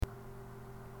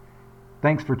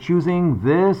Thanks for choosing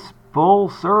this full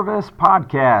service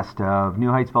podcast of New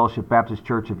Heights Fellowship Baptist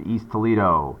Church of East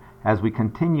Toledo. As we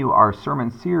continue our sermon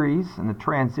series in the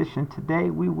transition, today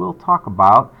we will talk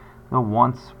about the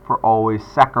once for always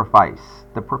sacrifice,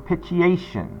 the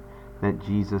propitiation that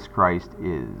Jesus Christ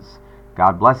is.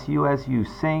 God bless you as you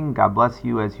sing. God bless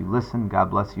you as you listen.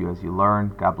 God bless you as you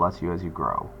learn. God bless you as you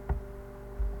grow.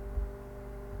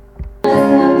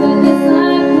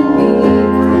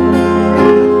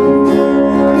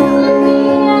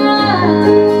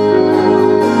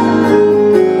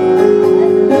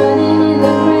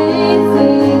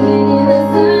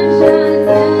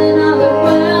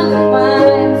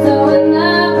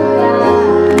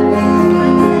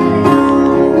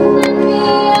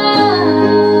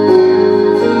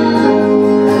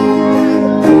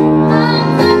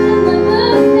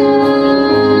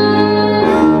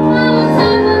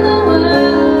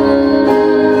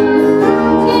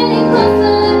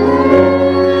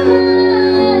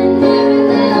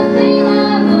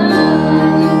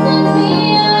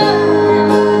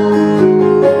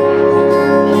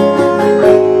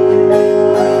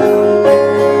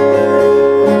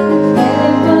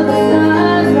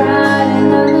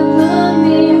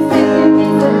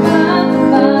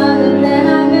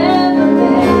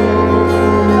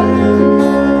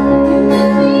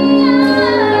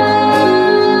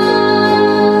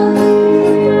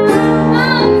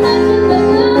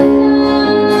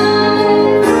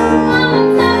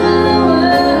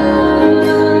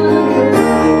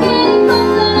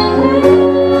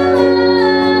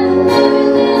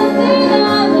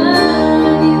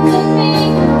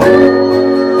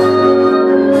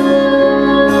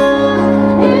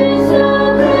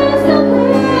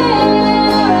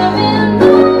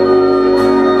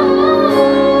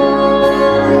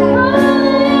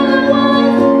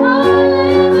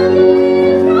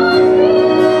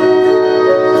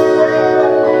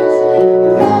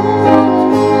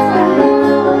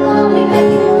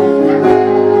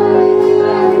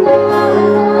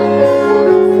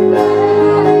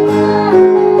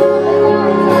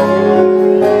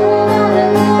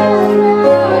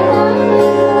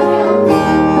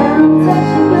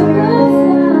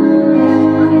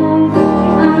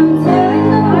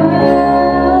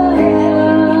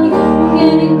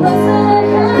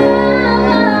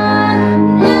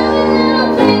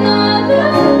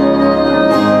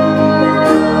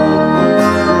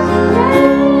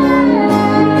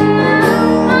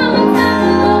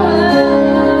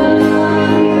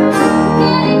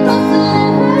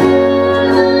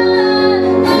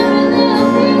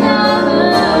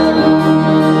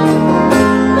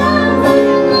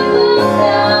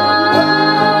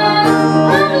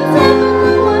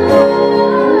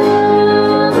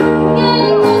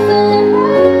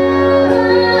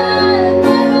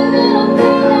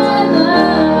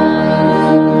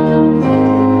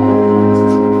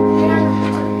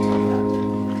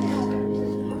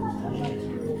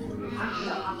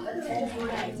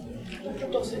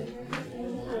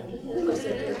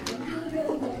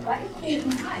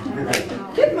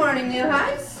 Good morning, New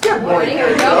Heights. Good morning. Here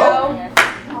we go.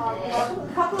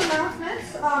 A couple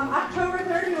announcements. October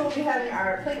 3rd, we will be having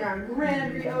our playground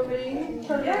grand reopening.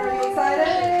 Children are really excited.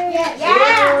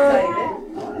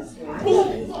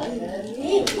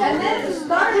 And then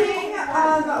starting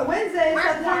Wednesday,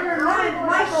 September 9th,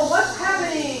 Michael, what's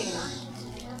happening?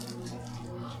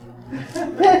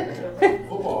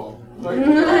 Football.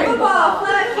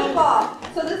 Flag football.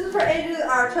 So this is for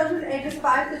our children ages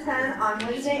 5 to 10 on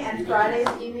Wednesday and Fridays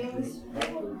evenings,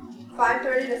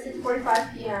 5:30 to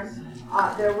 6:45 p.m.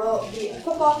 There will be a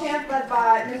football camp led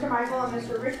by Mr. Michael and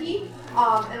Mr. Ricky.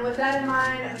 And with that in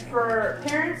mind, for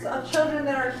parents of children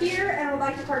that are here and would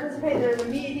like to participate, there's a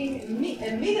meeting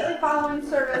immediately following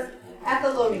service at the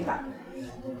loading dock.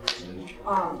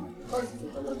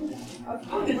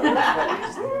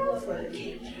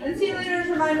 And see you later as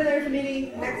a reminder, there's a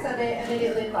meeting next Sunday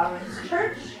immediately following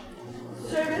church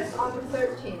service on the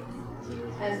 13th.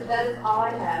 And so that is all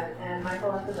I have, and Michael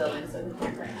left the building, so he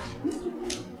can't right now.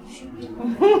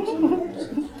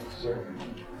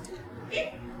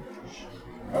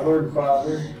 Our Lord and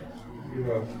Father, you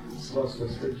have blessed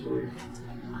us richly.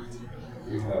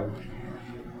 You have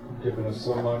given us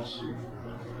so much.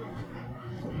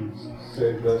 You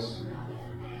saved us,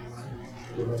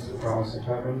 given us the promise of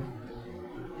heaven,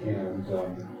 and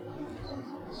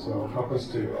so help us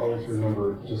to always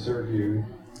remember to serve you,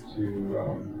 to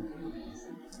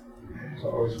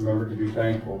always remember to be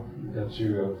thankful that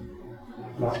you have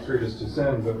not freed us to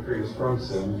sin, but freed us from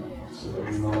sin, so that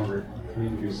we no longer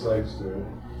need to be slaves to it.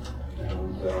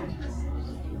 And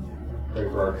pray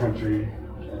for our country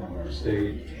and our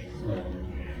state, and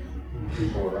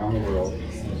people around the world.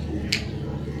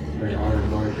 Very honored and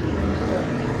glory to your name today.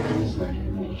 In Jesus'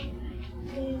 name,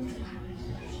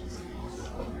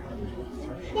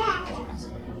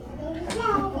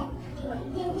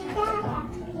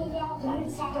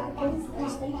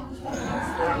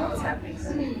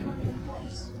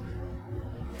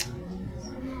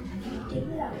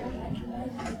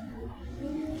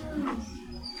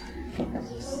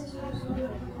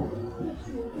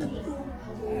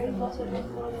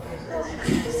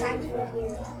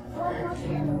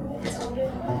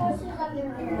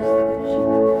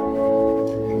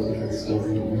 amen. Still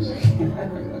reading music.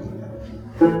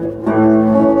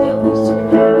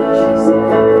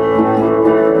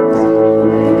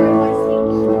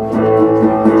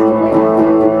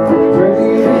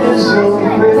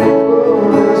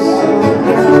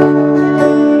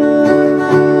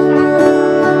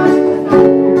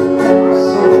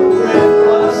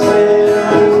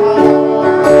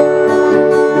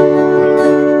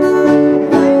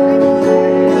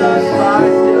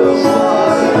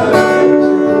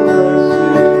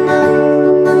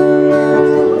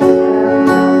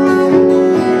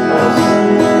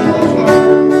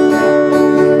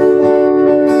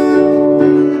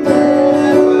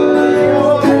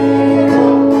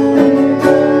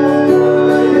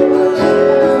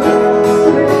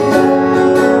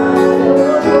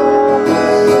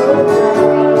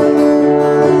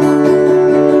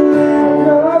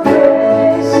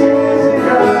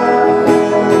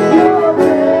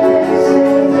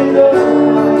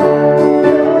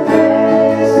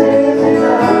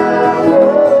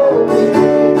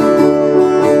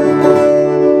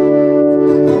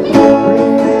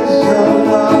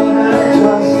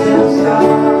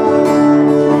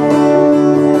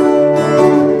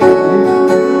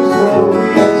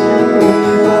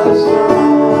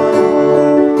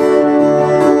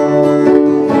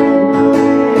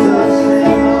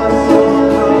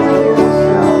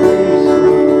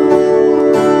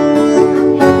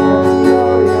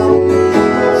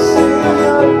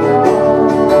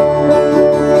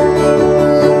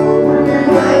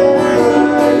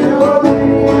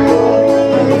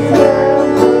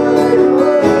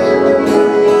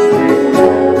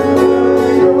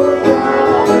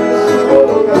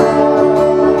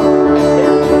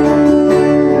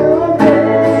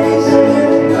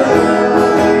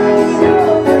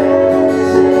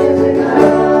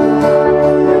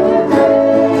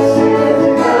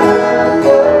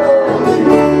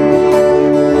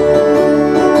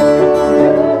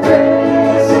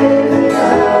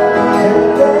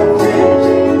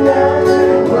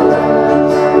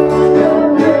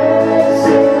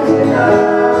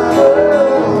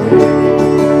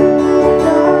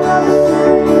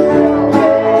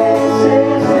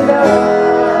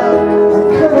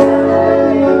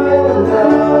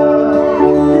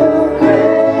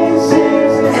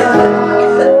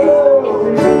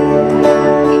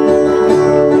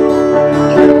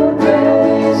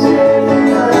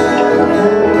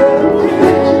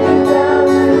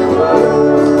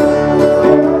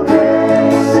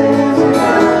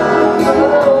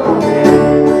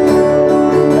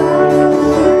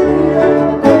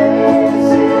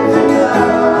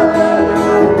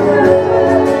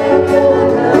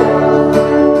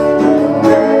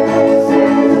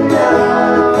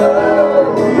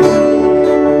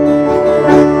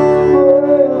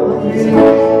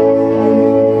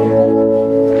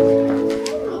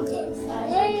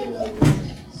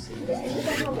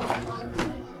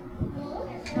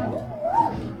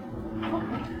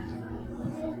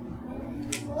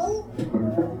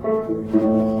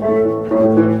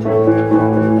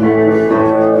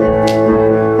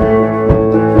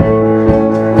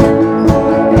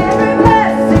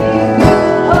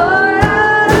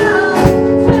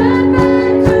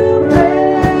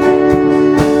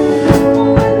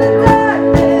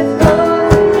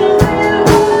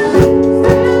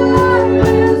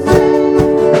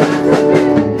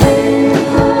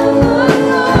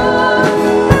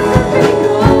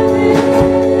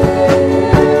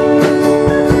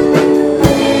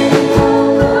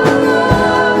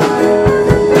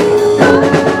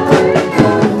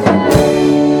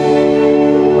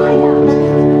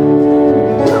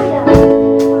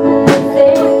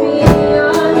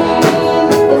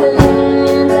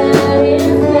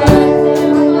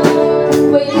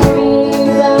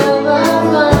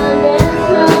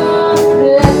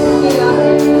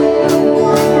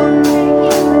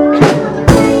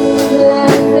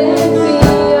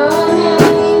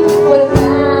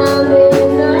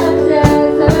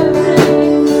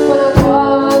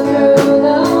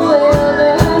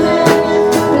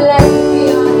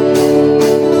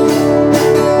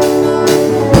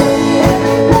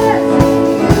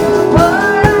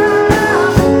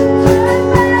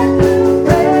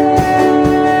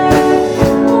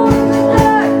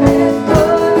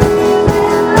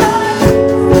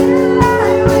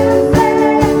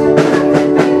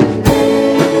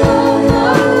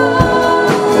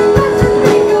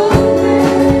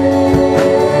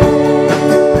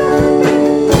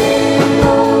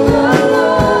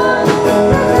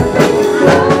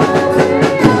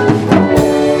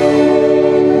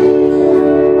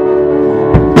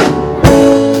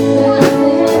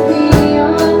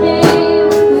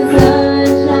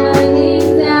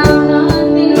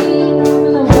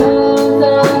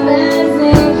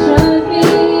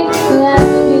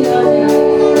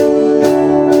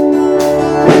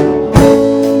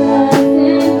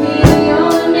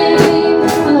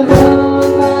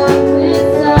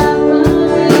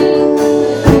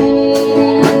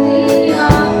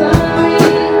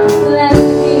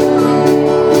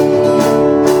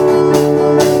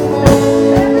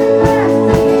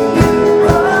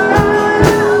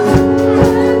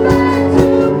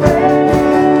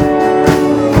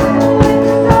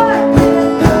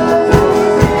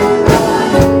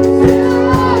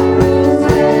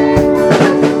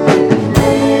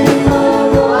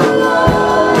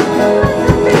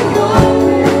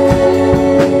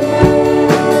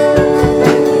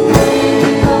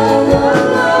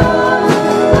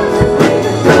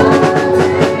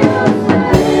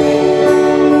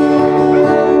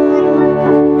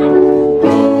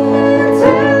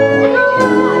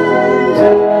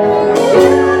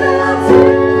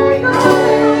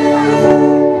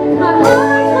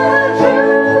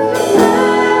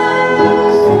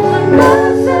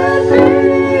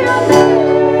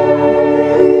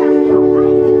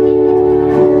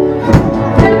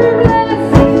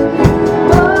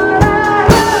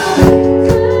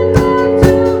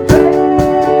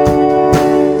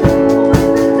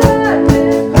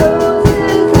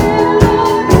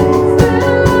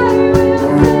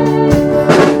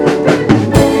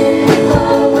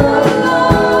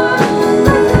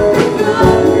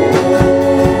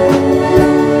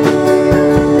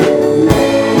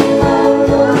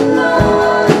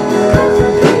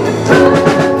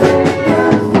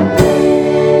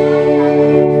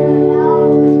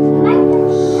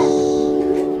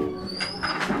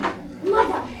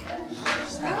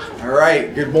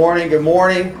 Good morning, good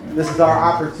morning. This is our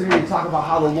opportunity to talk about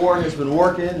how the Lord has been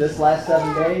working this last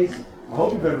 7 days. I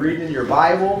hope you've been reading your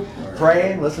Bible,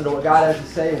 praying, listening to what God has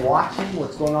to say, watching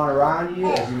what's going on around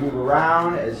you as you move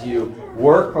around, as you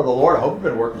work for the Lord. I hope you've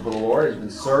been working for the Lord, as you've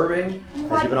been serving,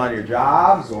 as you've been on your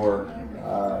jobs or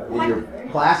in your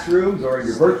classrooms or in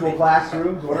your virtual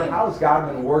classrooms, whatever. How has God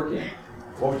been working?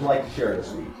 What would you like to share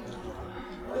this week?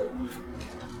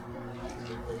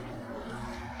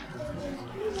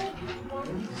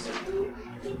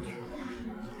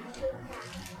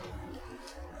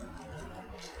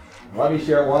 Let me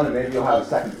share one, and maybe you'll have a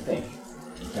second to think.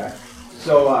 Okay.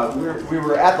 So we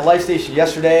were at the Life Station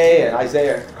yesterday, and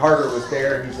Isaiah Carter was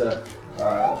there. He's a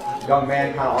young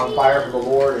man kind of on fire for the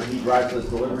Lord, and he drives those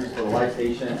deliveries for the Life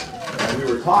Station. And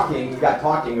we got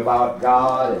talking about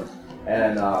God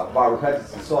and about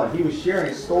repentance and so on. He was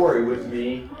sharing a story with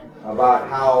me about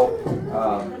how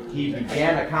he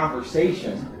began a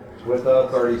conversation with a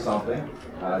 30-something.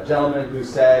 A gentleman who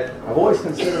said, I've always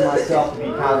considered myself to be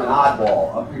kind of an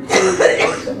oddball, a peculiar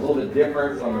person, a little bit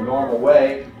different from the normal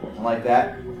way, something like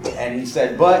that. And he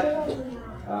said, but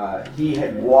he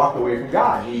had walked away from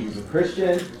God. He was a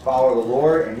Christian, follower of the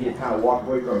Lord, and he had kind of walked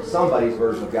away from somebody's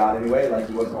version of God anyway, like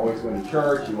he wasn't always going to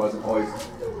church, he wasn't always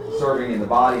serving in the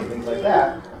body and things like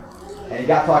that. And he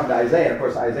got talking to Isaiah, and of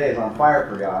course Isaiah is on fire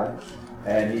for God,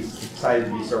 and he's excited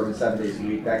to be serving 7 days a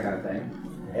week, that kind of thing.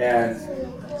 And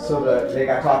so they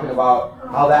got talking about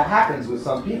how that happens with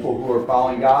some people who are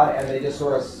following God, and they just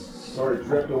sort of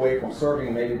drift away from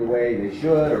serving maybe the way they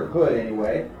should or could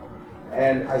anyway.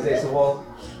 And Isaiah said, well,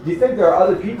 do you think there are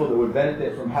other people that would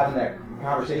benefit from having that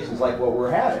conversations like what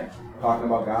we're having? Talking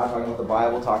about God, talking about the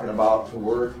Bible, talking about the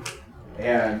Word.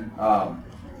 And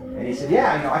he said,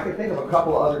 yeah, I could think of a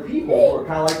couple of other people who are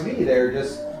kind of like me. They're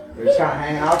just kind of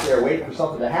hanging out there waiting for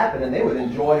something to happen, and they would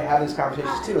enjoy having these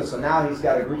conversations too. And so now he's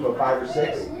got a group of 5 or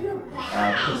 6,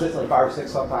 consistently 5 or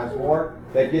 6, sometimes more,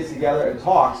 that gets together and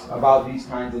talks about these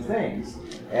kinds of things.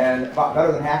 And about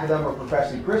better than half of them are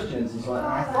professing Christians. And so and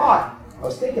I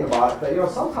was thinking about it,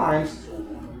 that sometimes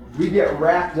we get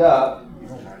wrapped up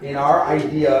in our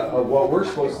idea of what we're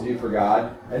supposed to do for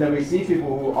God, and then we see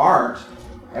people who aren't,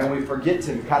 and we forget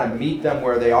to kind of meet them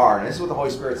where they are. And this is what the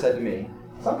Holy Spirit said to me.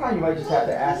 Sometimes you might just have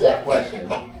to ask that question.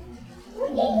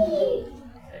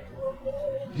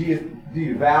 Do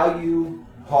you value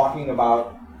talking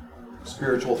about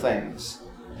spiritual things?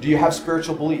 Do you have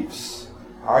spiritual beliefs?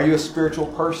 Are you a spiritual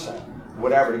person?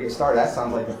 Whatever, to get started. That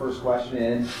sounds like the first question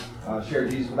in Share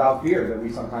Jesus Without Fear that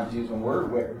we sometimes use when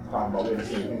we're talking about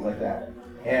witnessing and things like that.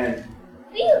 And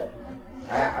then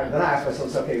I ask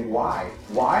myself, okay, why?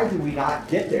 Why do we not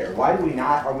get there? Are we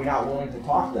not willing to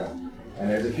talk to them? And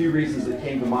there's a few reasons that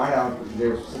came to mind. They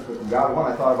were specific from God.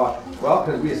 One I thought about, well,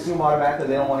 because we assume automatically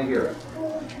they don't want to hear it.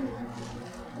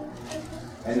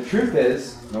 And the truth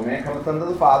is, no man cometh unto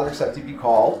the Father except he be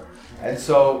called. And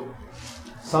so,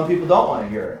 some people don't want to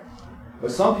hear it.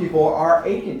 But some people are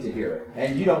aching to hear it.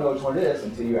 And you don't know which one it is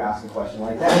until you ask a question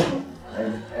like that.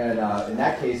 And in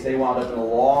that case, they wound up in a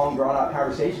long, drawn-out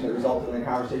conversation that resulted in a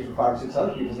conversation with 5 or 6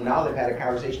 other people. And now they've had a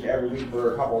conversation every week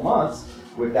for a couple of months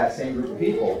with that same group of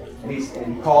people. And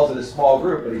he calls it a small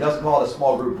group, but he doesn't call it a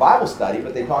small group Bible study,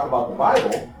 but they talk about the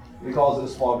Bible. He calls it a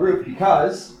small group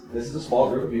because this is a small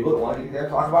group of people that want to get there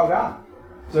and talk about God.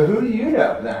 So who do you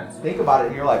know then? Think about it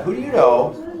in your life. Who do you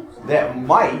know that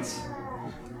might,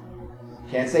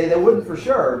 can't say they wouldn't for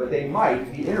sure, but they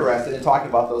might be interested in talking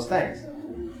about those things?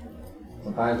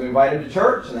 Sometimes we invite them to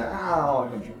church, and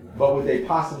but would they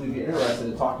possibly be interested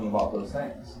in talking about those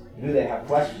things? Do they have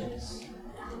questions?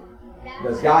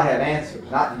 Does God have answers?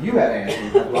 Not that you have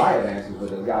answers, not that I have answers, but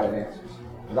does God have answers?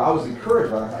 Because I was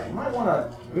encouraged by that.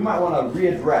 We might want to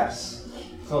readdress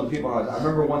some of the people. I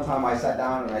remember one time I sat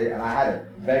down and I had to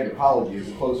beg apology. It was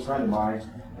a close friend of mine,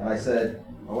 and I said,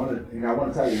 I want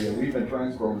to tell you that we've been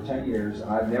friends for over 10 years,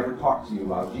 and I've never talked to you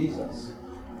about Jesus.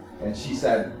 And she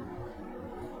said,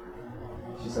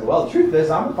 well, the truth is,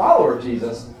 I'm a follower of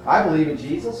Jesus. I believe in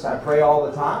Jesus. I pray all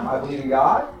the time. I believe in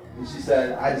God. And she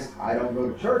said, I don't go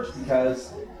to church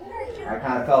because I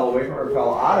kind of fell away from it, or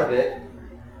fell out of it.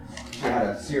 She had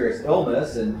a serious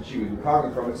illness, and she was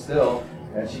recovering from it still,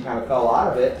 and she kind of fell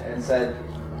out of it and said,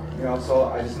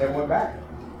 so I just never went back.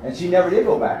 And she never did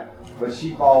go back, but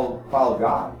she followed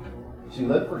God. She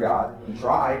lived for God and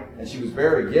tried, and she was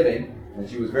very giving, and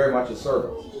she was very much a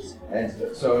servant. And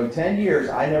so in 10 years,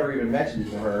 I never even mentioned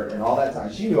it to her, and all that time.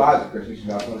 She knew I was a Christian. She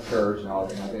knew I was going to church and all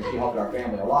that kind of thing. She helped our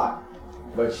family a lot.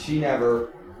 But she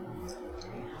never,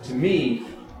 to me,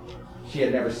 she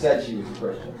had never said she was a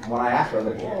Christian. When I asked her, I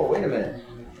was like, whoa, wait a minute.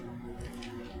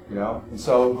 You know? And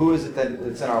so who is it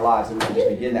that's in our lives that we can just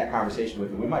begin that conversation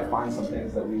with? And we might find some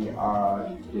things that we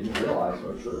didn't realize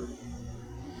were true.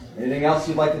 Anything else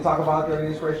you'd like to talk about during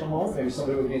the inspirational moment? Maybe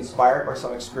somebody would be inspired by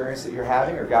some experience that you're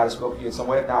having, or God has spoken to you in some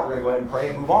way. If not, we're going to go ahead and pray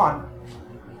and move on.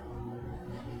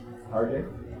 RJ?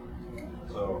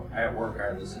 So at work,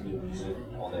 I listen to music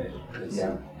all day.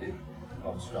 It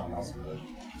helps drown out some of the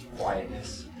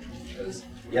quietness. Because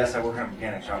yes, I work in a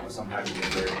mechanic shop, but sometimes it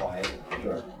gets very quiet.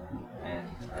 Sure. And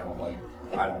I don't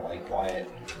like quiet,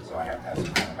 so I have to have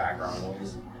some kind of background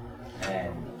noise.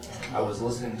 And I was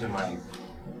listening to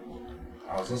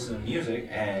music,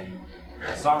 and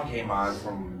a song came on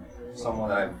from someone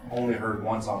that I've only heard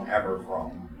one song ever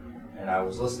from. And I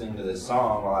was listening to this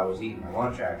song while I was eating my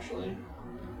lunch, actually.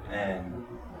 And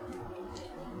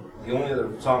the only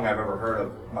other song I've ever heard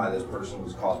of by this person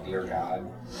was called Dear God.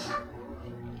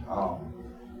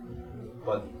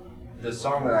 But the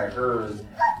song that I heard,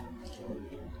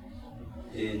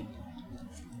 it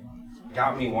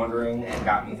got me wondering and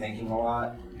got me thinking a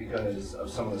lot because of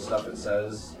some of the stuff it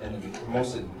says in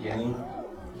most of the beginning.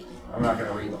 I'm not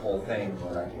going to read the whole thing,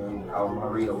 but I'm going to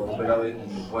read a little bit of it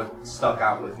and what stuck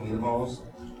out with me the most.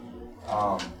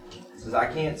 It says,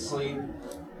 I can't sleep.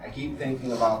 I keep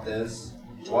thinking about this.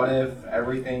 What if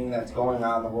everything that's going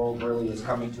on in the world really is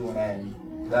coming to an end?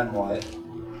 Then what?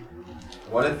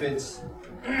 What if it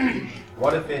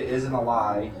isn't a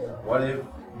lie? What if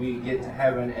we get to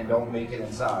heaven and don't make it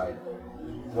inside?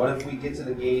 What if we get to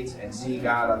the gates and see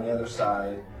God on the other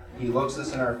side? He looks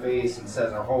us in our face and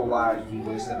says our whole lives we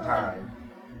wasted time.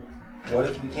 What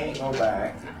if we can't go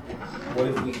back? What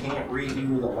if we can't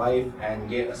redo the life and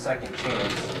get a second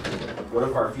chance? What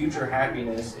if our future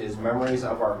happiness is memories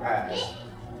of our past?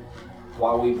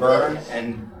 While we burn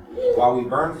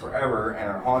forever and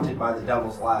are haunted by the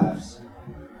devil's laughs.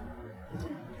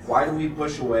 Why do we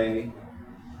push away?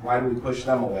 Why do we push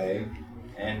them away?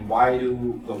 And why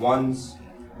do the ones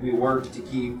we work to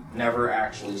keep never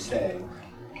actually stay?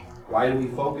 Why do we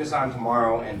focus on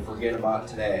tomorrow and forget about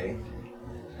today?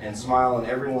 And smile in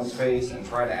everyone's face and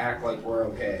try to act like we're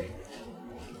okay?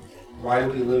 Why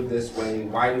do we live this way?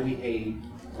 Why do we hate?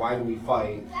 Why do we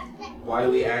fight? Why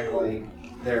do we act like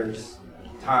there's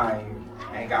time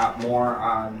and got more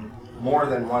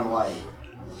than one life?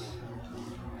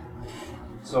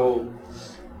 So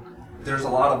there's a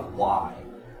lot of why.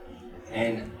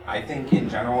 And I think in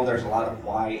general there's a lot of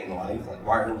why in life. Like,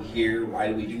 why are we here? Why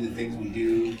do we do the things we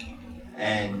do?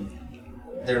 And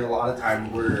there's a lot of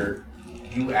times where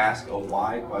you ask a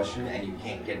why question and you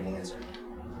can't get an answer.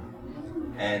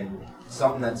 And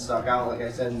something that stuck out, like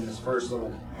I said in this first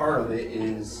little part of it,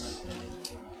 is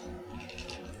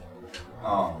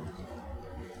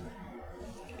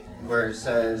where it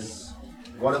says,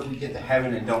 what if we get to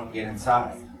heaven and don't get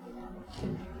inside?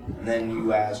 And then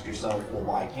you ask yourself, well,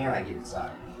 why can't I get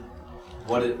inside?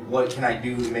 What can I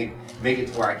do to make it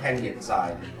to where I can get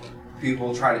inside?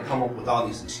 People try to come up with all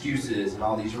these excuses and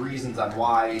all these reasons on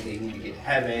why they need to get to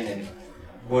heaven, and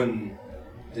when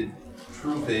the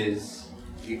truth is,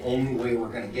 the only way we're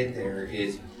going to get there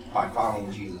is by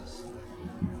following Jesus.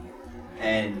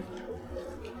 And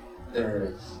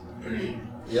the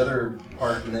other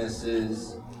part in this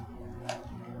is,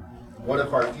 what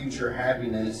if our future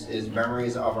happiness is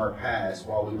memories of our past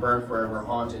while we burn forever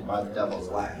haunted by the devil's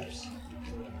laughs?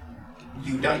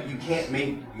 You can't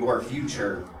make your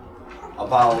future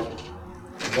about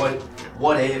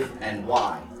what if and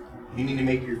why. You need to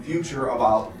make your future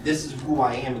about, this is who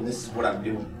I am and this is what I'm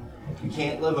doing. You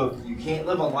can't live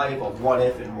a life of what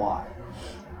if and why.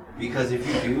 Because if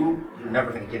you do, you're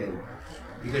never going to get anywhere.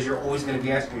 Because you're always going to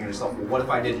be asking yourself, well, what if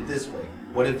I did it this way?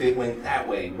 What if it went that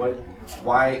way?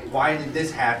 Why did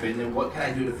this happen, and what can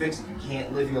I do to fix it? You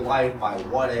can't live your life by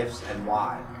what ifs and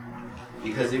why.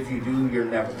 Because if you do, you're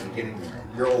never going to get anywhere.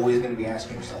 You're always going to be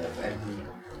asking yourself. And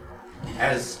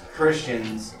as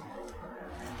Christians,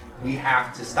 we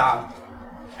have to stop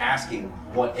asking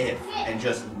what if and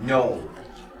just know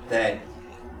that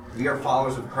we are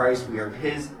followers of Christ, we are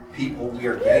His people, we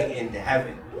are getting into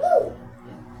heaven.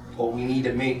 But we need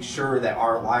to make sure that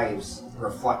our lives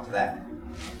reflect that.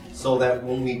 So that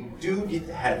when we do get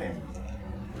to heaven,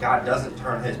 God doesn't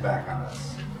turn His back on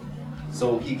us.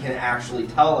 So He can actually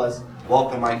tell us,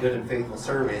 welcome my good and faithful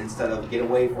servant, instead of get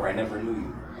away for I never knew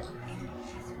you.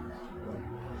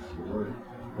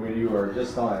 When you were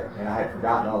just on it, and I had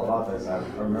forgotten all about this, I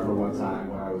remember one time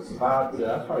when I was about,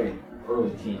 I was probably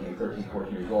early teen, like 13,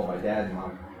 14 years old, my dad and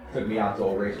mom took me out to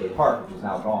Old Raceway Park, which is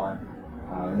now gone,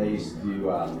 and they used to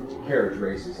do carriage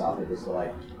races out there, just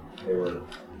like they were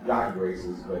jockey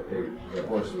races, but the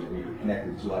horse would be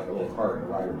connected to like a little cart, and the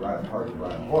rider would ride the cart and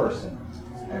ride the horse.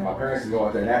 And my parents would go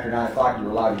out there, and after 9 o'clock, you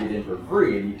were allowed to get in for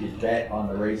free, and you could bet on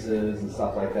the races and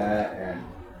stuff like that. And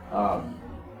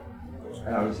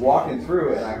I was walking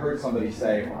through, and I heard somebody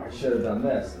say, well, I should have done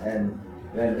this. And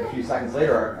then a few seconds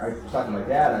later, I was talking to my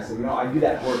dad, and I said, I knew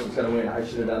that horse was going to win. I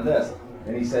should have done this.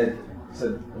 And he said,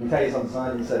 let me tell you something,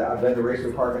 son. He said, I've been to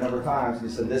Raceway Park a number of times. And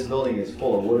he said, this building is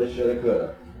full of woulda, shoulda,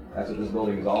 coulda. That's what this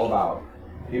building is all about.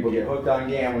 People get hooked on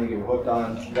gambling, get hooked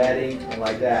on betting, and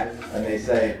like that. And they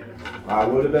say, I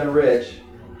would have been rich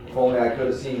if only I could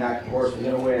have seen that horse was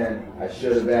going to win. I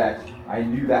should have bet. I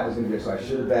knew that was going to be, so I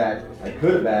should have bet. I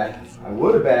could have bet. I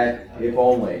would have bet if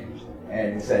only.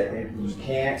 And he said, you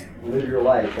can't live your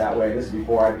life that way. This is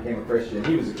before I became a Christian.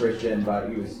 He was a Christian, but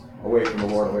he was away from the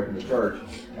Lord, away from the church,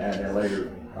 and then later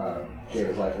gave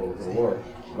his life over to the Lord.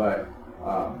 But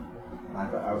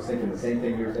I was thinking the same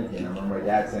thing you were thinking. I remember my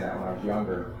dad saying that when I was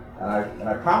younger. And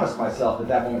I promised myself at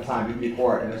that moment in time, even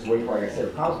before, and this way before I said,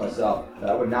 I promised myself that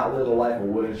I would not live a life of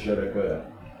woulda, shoulda,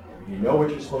 coulda. If you know what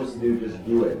you're supposed to do, just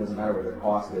do it. It doesn't matter what the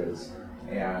cost is.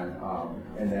 And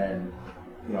then,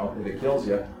 if it kills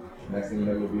you, next thing you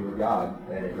know, you'll be with God.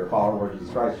 And if you're a follower of Lord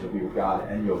Jesus Christ, you'll be with God,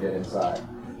 and you'll get inside.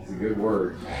 It's a good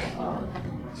word.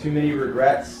 Too many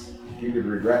regrets. You could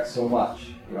regret so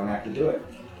much. You don't have to do it.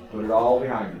 Put it all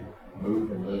behind you.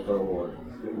 Move and live for the Lord.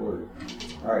 It's a good word.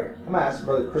 All right. I'm going to ask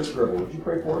Brother Chris Gribble. Would you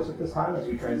pray for us at this time as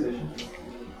we transition?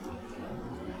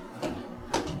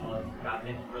 God,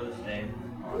 thank you for this day.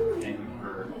 Thank you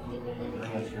for bringing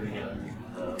us here together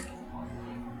to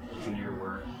do your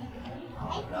work.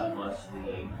 God bless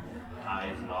the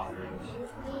tithes and offerings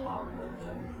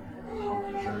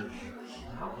help the church,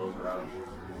 help those around you.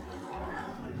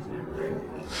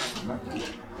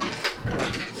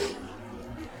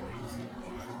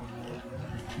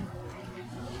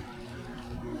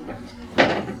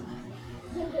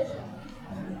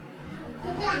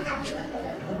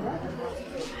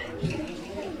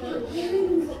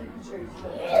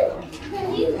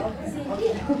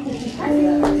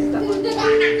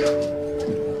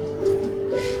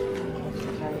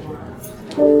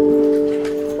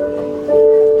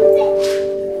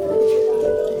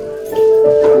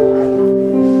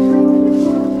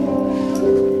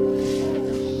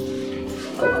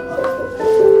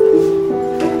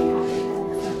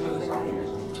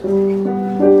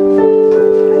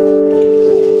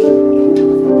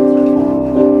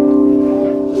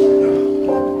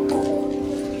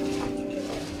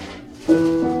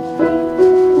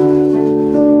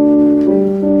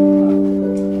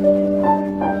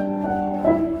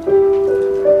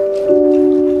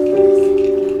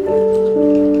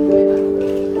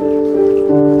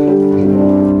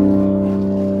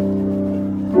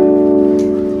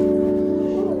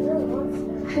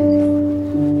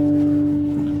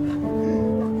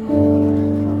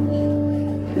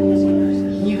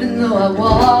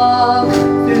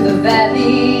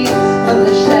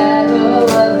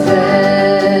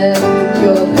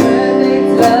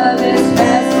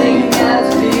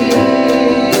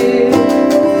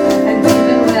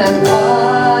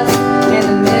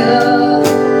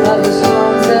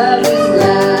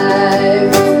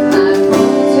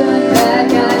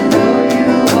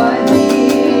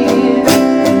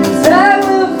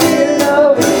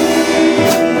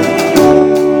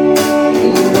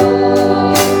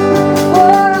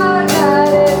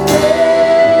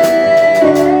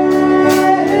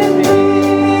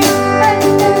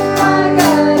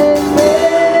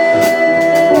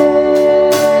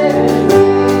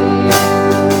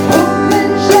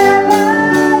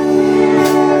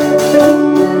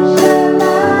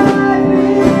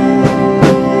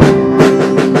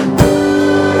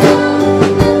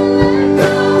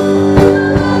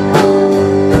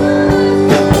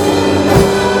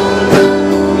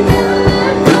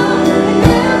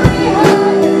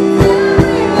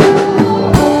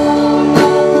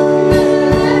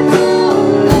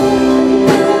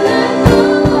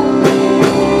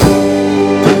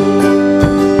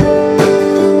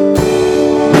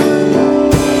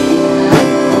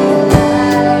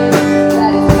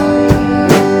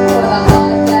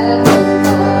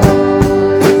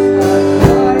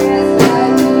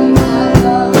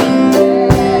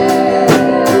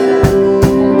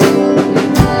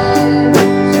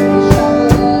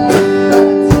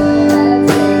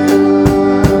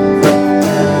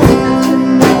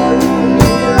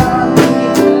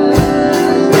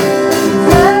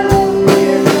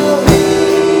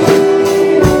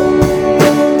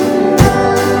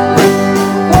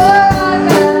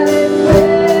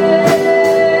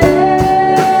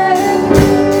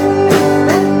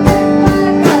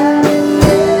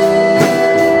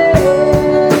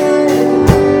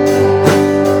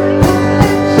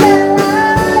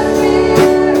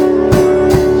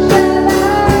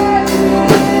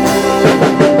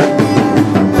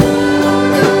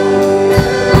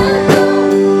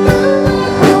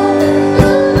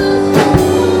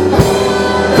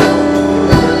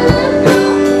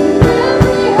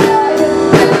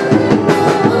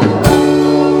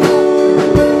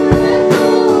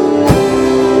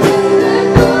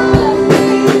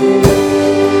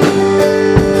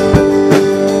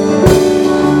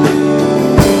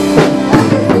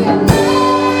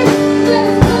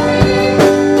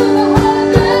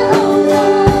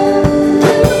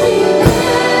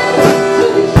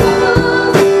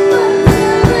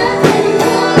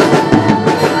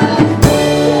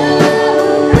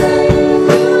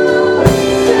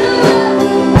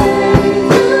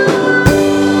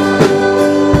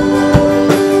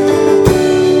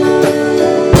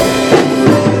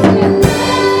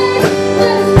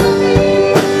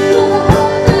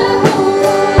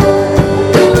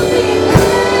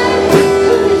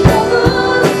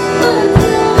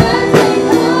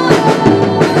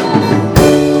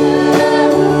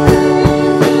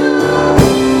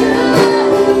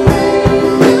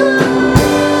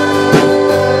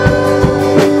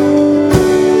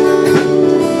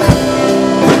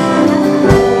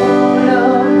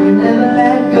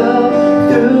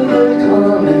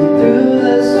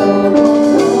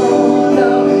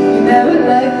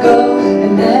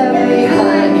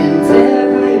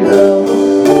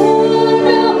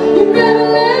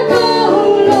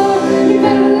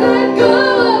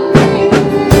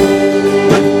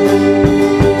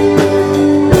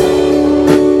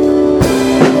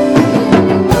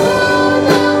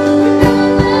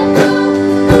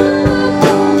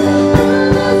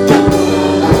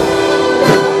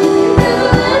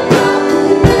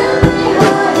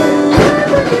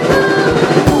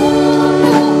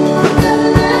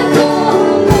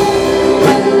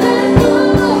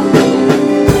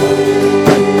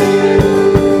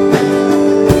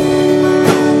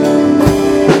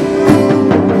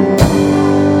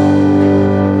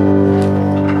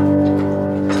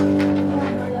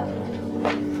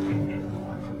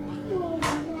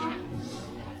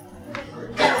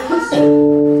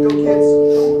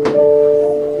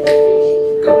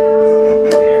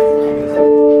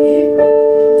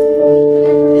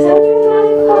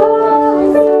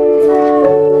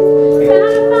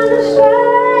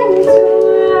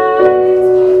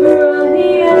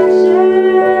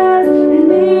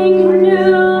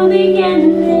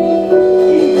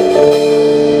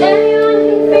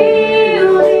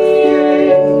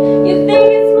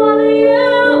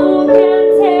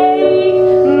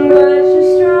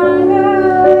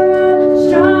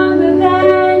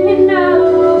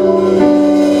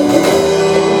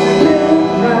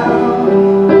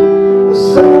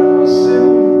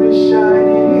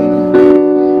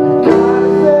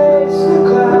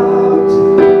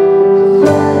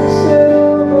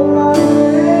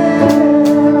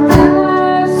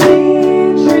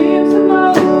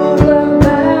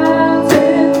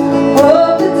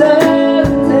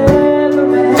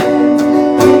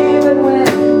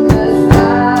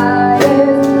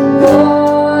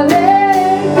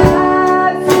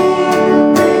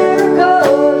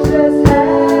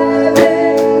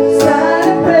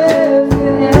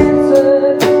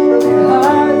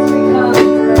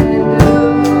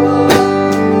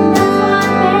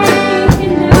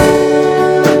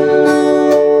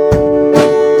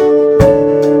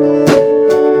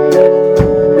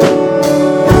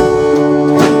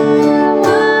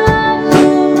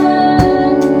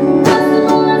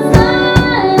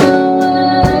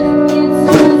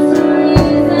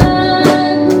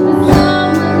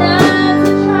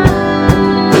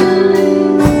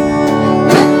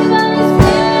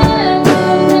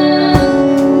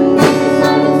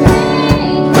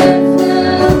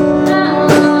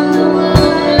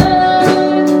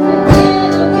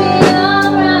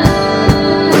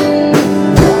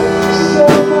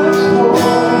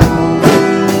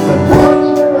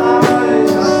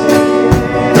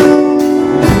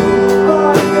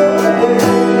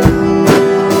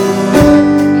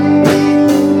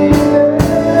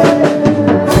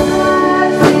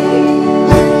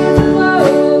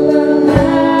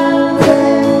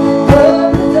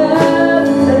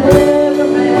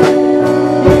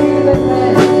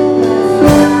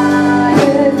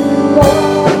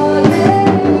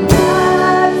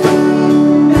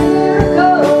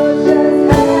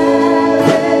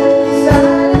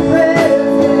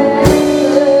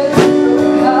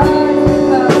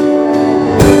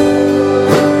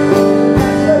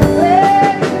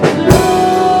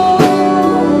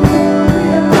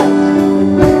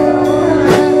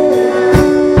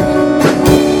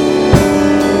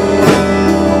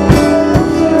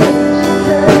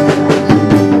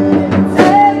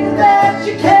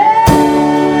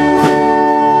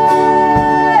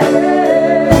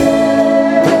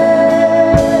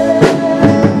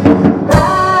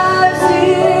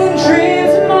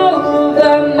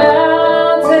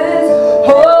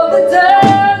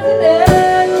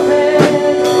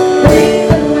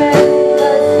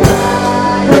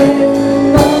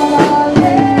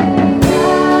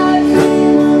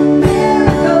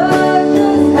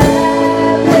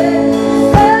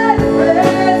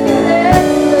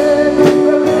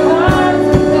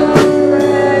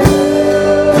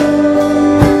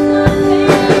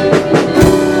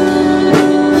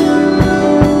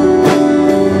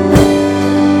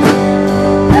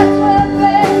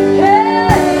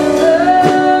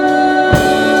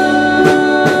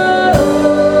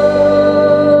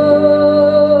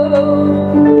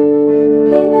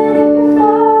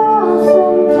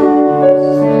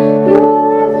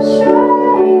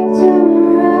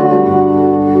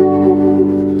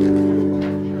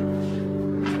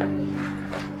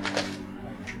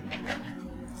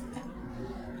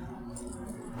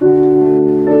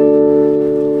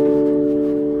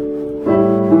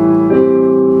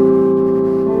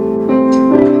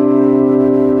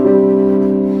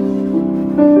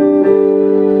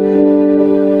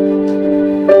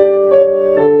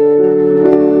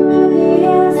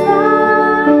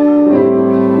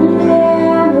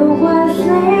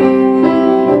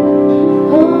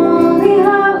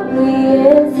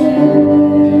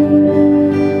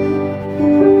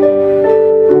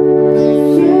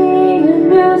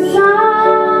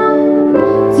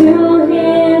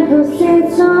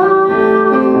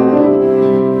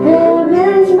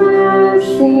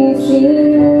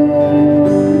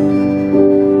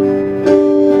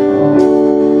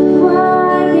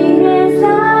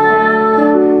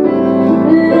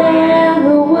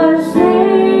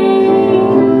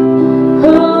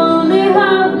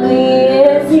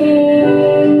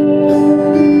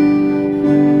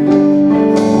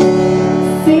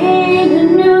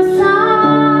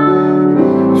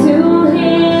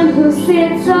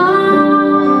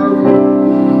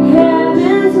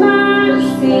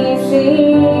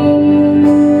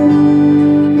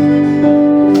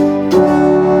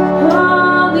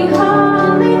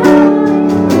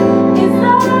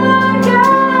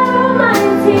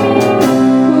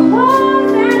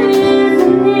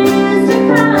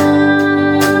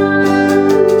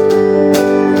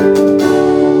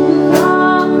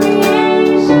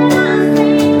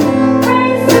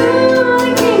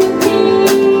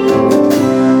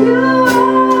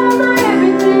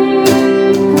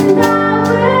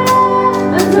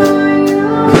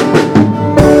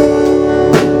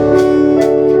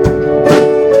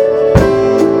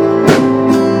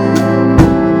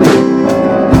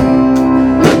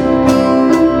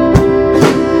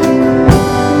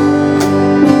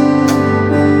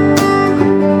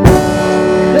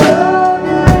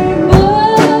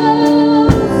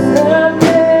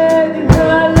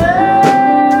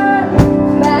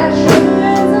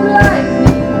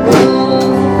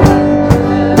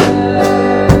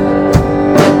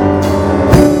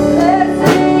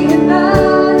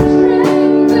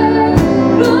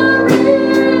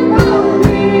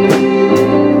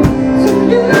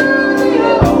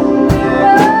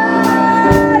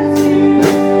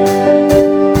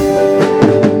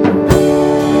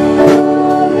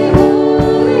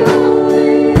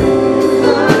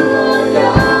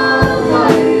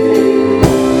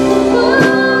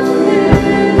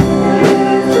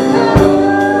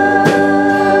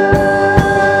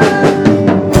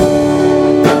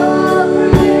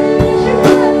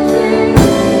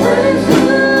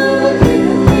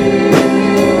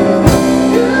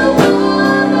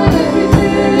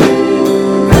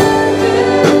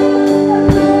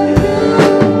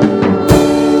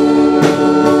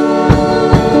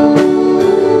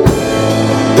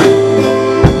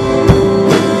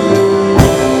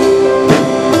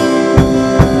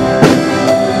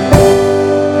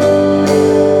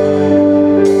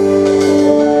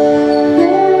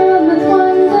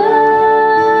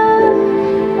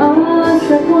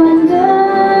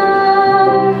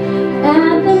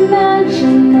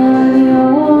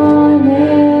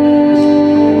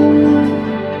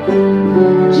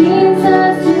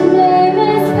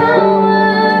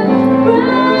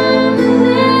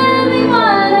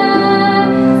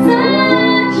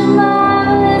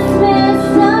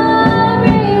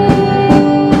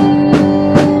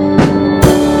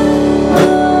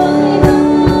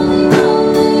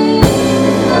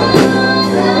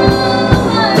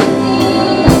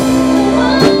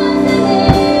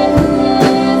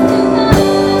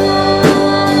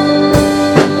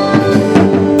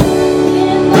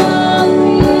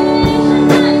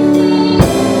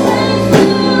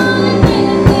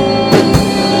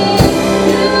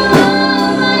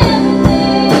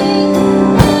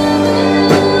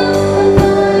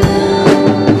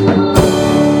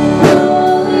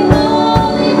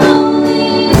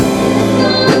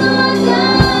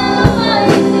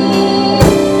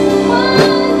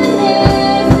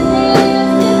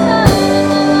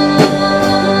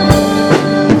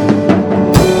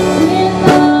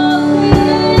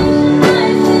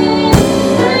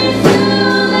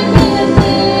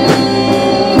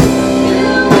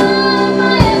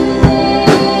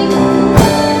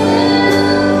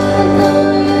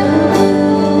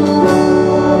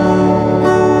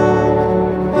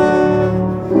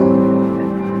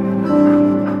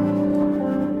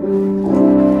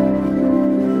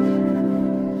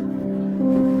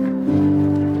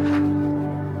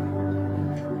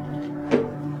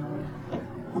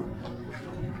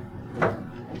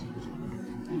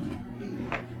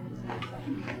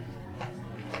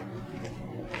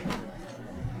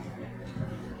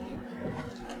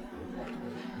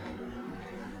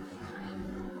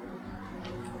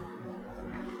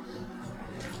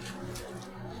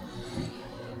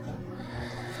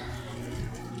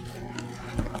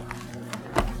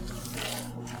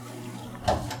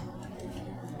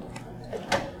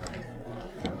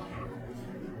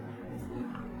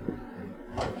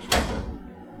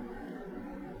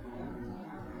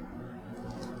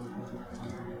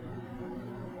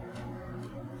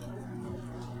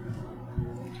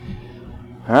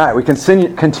 All right, we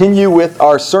continue with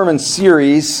our sermon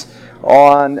series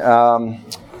on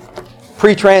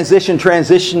pre-transition,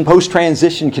 transition,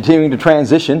 post-transition, continuing to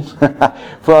transition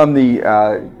from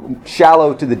the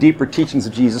shallow to the deeper teachings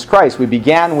of Jesus Christ. We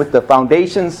began with the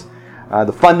foundations,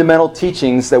 the fundamental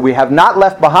teachings that we have not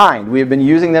left behind. We have been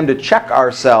using them to check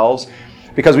ourselves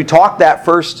because we talked that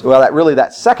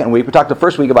second week. We talked the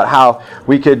first week about how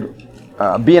we could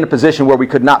be in a position where we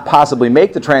could not possibly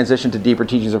make the transition to deeper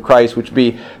teachings of Christ, which would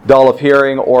be dull of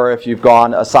hearing or if you've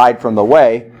gone aside from the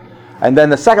way. And then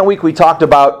the second week we talked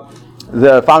about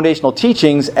the foundational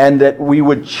teachings and that we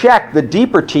would check the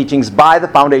deeper teachings by the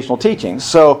foundational teachings.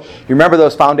 So you remember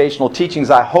those foundational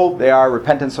teachings, I hope they are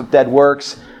repentance of dead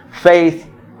works, faith,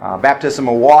 baptism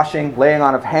of washing, laying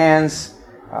on of hands,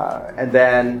 and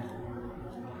then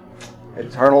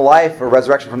eternal life or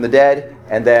resurrection from the dead,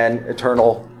 and then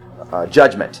eternal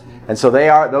judgment. And so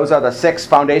those are the 6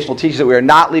 foundational teachings that we are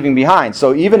not leaving behind.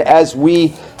 So even as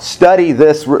we study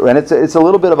this, and it's a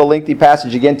little bit of a lengthy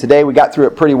passage again today, we got through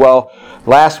it pretty well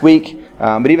last week,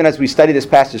 but even as we study this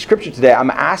passage of Scripture today,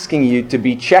 I'm asking you to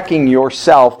be checking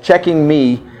yourself, checking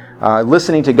me,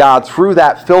 listening to God through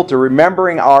that filter,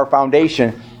 remembering our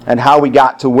foundation and how we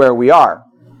got to where we are.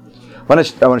 I want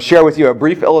to share with you a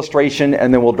brief illustration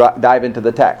and then we'll dive into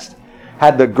the text.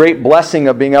 Had the great blessing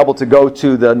of being able to go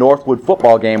to the Northwood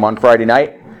football game on Friday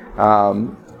night.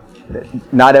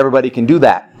 Not everybody can do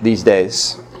that these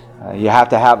days. You have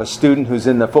to have a student who's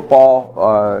in the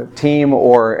football team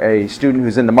or a student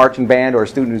who's in the marching band or a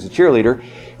student who's a cheerleader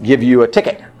give you a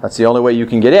ticket. That's the only way you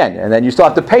can get in. And then you still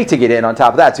have to pay to get in on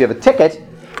top of that. So you have a ticket,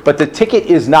 but the ticket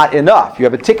is not enough. You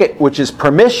have a ticket which is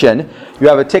permission. You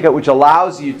have a ticket which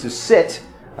allows you to sit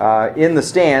in the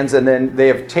stands, and then they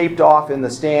have taped off in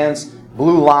the stands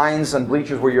blue lines and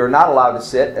bleachers where you're not allowed to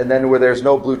sit, and then where there's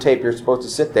no blue tape, you're supposed to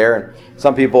sit there. And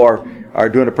some people are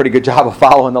doing a pretty good job of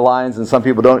following the lines, and some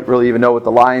people don't really even know what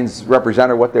the lines represent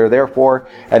or what they're there for,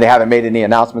 and they haven't made any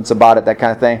announcements about it, that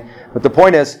kind of thing. But the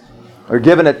point is, we're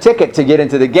given a ticket to get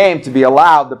into the game, to be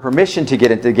allowed the permission to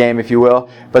get into the game, if you will,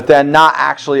 but then not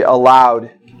actually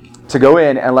allowed to go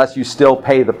in unless you still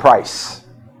pay the price.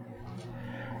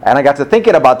 And I got to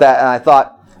thinking about that, and I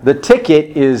thought, the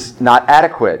ticket is not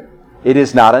adequate. It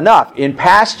is not enough. In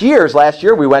past years, last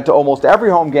year we went to almost every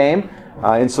home game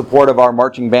in support of our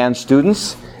marching band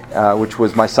students, which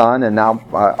was my son, and now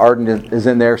Arden is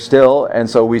in there still, and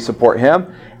so we support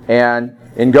him. And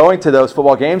in going to those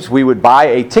football games, we would buy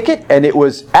a ticket, and it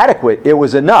was adequate. It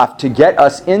was enough to get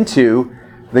us into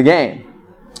the game.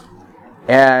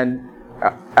 And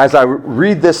as I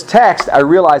read this text, I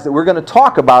realize that we're going to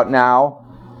talk about now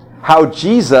how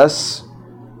Jesus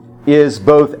is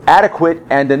both adequate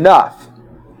and enough.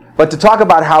 But to talk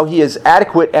about how he is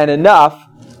adequate and enough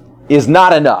is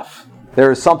not enough.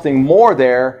 There is something more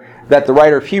there that the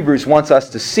writer of Hebrews wants us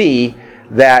to see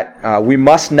that we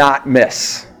must not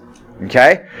miss.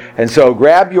 Okay? And so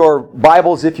grab your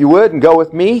Bibles, if you would, and go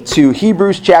with me to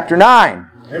Hebrews chapter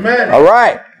 9. Amen. All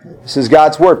right. This is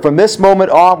God's Word. From this moment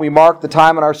on, we mark the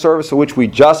time in our service in which we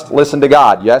just listen to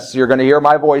God. Yes, you're going to hear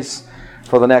my voice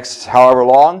for the next however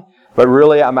long. But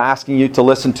really, I'm asking you to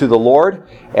listen to the Lord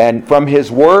and from His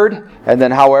Word, and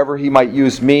then however He might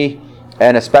use me,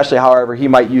 and especially however He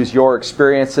might use your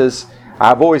experiences.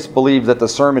 I've always believed that the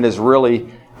sermon is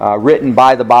really written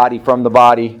by the body, from the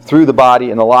body, through the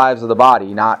body, in the lives of the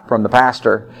body, not from the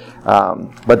pastor.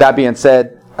 But that being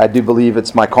said, I do believe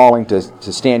it's my calling to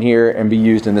stand here and be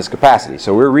used in this capacity.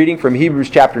 So we're reading from Hebrews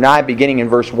chapter 9, beginning in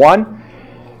verse 1.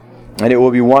 And it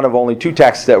will be one of only 2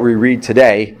 texts that we read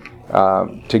today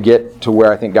to get to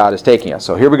where I think God is taking us.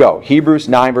 So here we go. Hebrews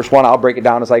 9, verse 1. I'll break it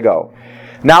down as I go.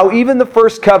 Now even the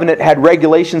first covenant had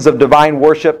regulations of divine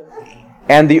worship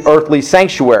and the earthly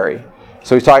sanctuary.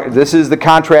 So he's talking. This is the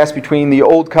contrast between the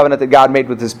old covenant that God made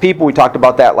with His people. We talked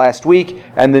about that last week.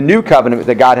 And the new covenant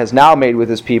that God has now made with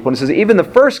His people. And it says, even the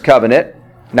first covenant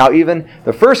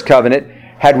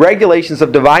had regulations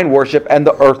of divine worship and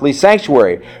the earthly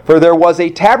sanctuary. For there was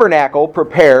a tabernacle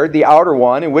prepared, the outer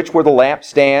one, in which were the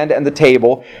lampstand and the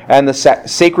table and the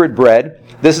sacred bread.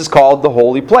 This is called the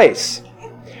holy place.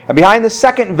 And behind the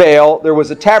second veil there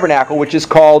was a tabernacle which is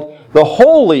called the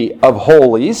Holy of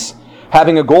Holies,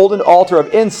 having a golden altar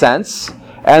of incense,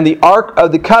 and the ark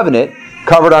of the covenant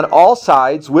covered on all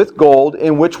sides with gold,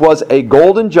 in which was a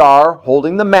golden jar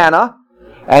holding the manna,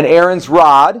 and Aaron's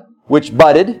rod, which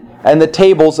budded, and the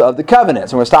tables of the covenant.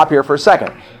 So I'm going to stop here for a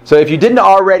second. So if you didn't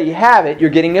already have it, you're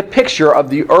getting a picture of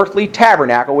the earthly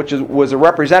tabernacle, which was a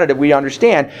representative, we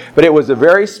understand, but it was a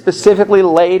very specifically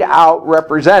laid out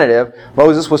representative.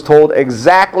 Moses was told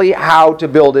exactly how to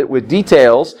build it with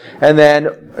details, and then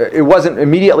it wasn't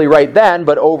immediately right then,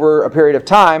 but over a period of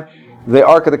time, the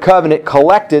Ark of the Covenant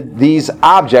collected these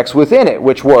objects within it,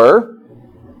 which were,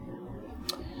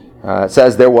 it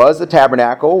says, there was the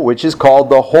tabernacle, which is called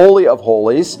the Holy of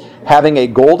Holies, having a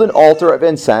golden altar of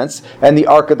incense, and the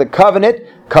Ark of the Covenant,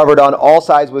 covered on all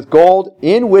sides with gold,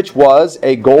 in which was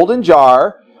a golden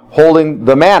jar holding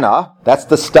the manna. That's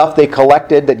the stuff they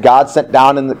collected that God sent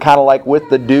down, in the, kind of like with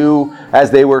the dew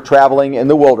as they were traveling in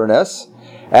the wilderness.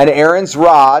 And Aaron's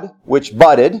rod, which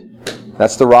budded.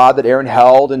 That's the rod that Aaron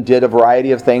held and did a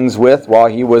variety of things with while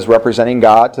he was representing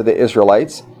God to the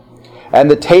Israelites. And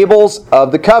the tables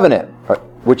of the covenant,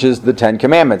 which is the Ten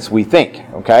Commandments, we think,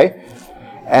 okay?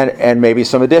 And maybe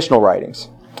some additional writings.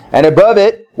 And above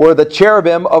it were the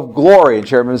cherubim of glory. And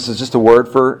cherubim is just a word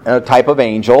for a type of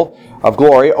angel of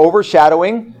glory,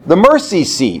 overshadowing the mercy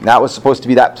seat. And that was supposed to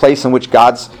be that place in which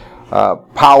God's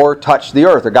power touched the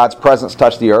earth, or God's presence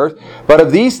touched the earth. But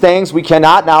of these things we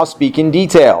cannot now speak in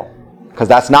detail, because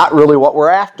that's not really what we're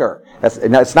after.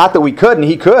 It's not that we couldn't.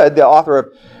 He could, the author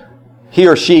of He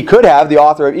or she could have, the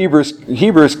author of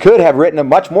Hebrews could have written in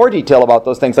much more detail about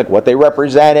those things, like what they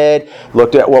represented,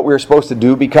 looked at what we were supposed to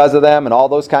do because of them, and all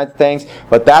those kinds of things.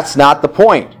 But that's not the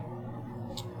point.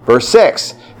 Verse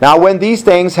 6, now when these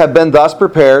things have been thus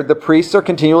prepared, the priests are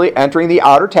continually entering the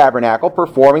outer tabernacle,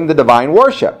 performing the divine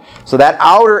worship. So that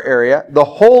outer area, the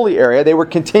holy area, they were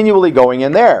continually going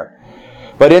in there.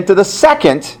 But into the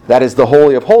second, that is the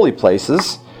Holy of Holy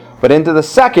Places, but into the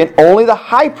second, only the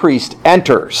high priest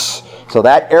enters. So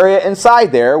that area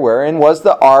inside there, wherein was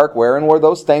the ark, wherein were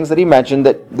those things that he mentioned,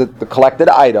 that the collected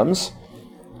items,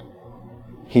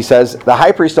 he says the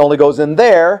high priest only goes in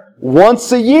there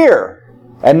once a year,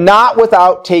 and not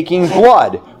without taking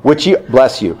blood, which he,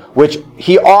 bless you, which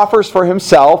he offers for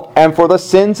himself and for the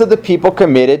sins of the people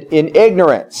committed in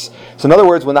ignorance. So in other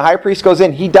words, when the high priest goes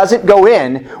in, he doesn't go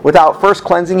in without first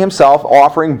cleansing himself,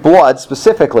 offering blood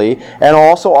specifically, and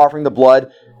also offering the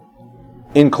blood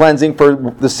in cleansing for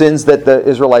the sins that the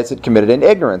Israelites had committed in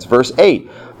ignorance. Verse 8,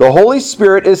 the Holy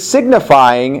Spirit is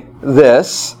signifying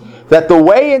this, that the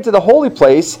way into the holy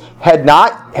place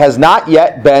has not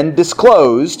yet been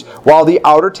disclosed, while the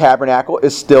outer tabernacle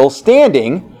is still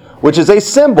standing, which is a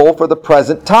symbol for the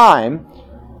present time.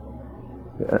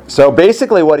 So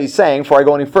basically what he's saying, before I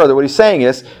go any further, what he's saying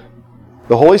is,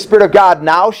 the Holy Spirit of God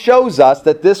now shows us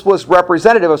that this was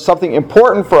representative of something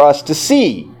important for us to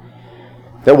see.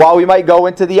 That while we might go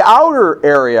into the outer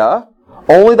area,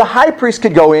 only the high priest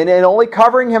could go in, and only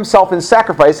covering himself in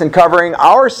sacrifice and covering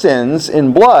our sins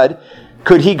in blood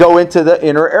could he go into the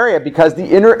inner area, because the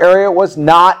inner area was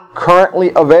not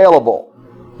currently available.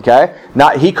 Okay?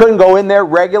 He couldn't go in there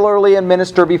regularly and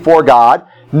minister before God,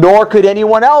 nor could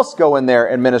anyone else go in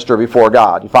there and minister before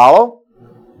God. You follow?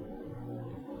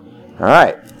 All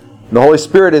right. The Holy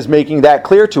Spirit is making that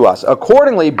clear to us.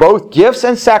 Accordingly, both gifts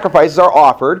and sacrifices are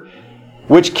offered,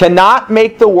 which cannot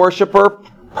make the worshiper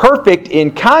perfect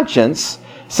in conscience,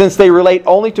 since they relate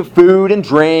only to food and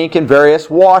drink and various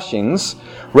washings,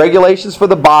 regulations for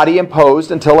the body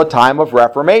imposed until a time of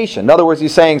reformation. In other words,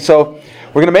 he's saying, so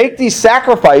we're going to make these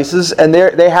sacrifices, and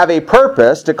they have a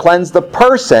purpose to cleanse the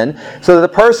person, so that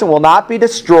the person will not be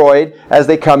destroyed as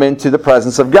they come into the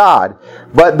presence of God.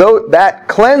 But though that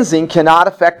cleansing cannot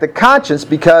affect the conscience,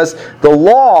 because the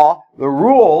law, the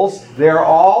rules, they're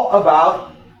all about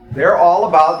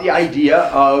the idea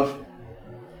of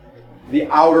the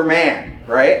outer man,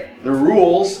 right? The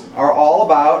rules are all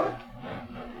about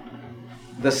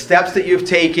the steps that you've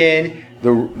taken,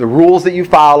 the rules that you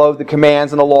follow, the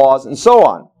commands and the laws, and so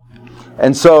on.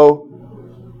 And so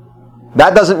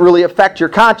that doesn't really affect your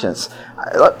conscience.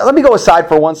 Let me go aside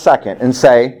for 1 second and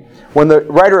say, when the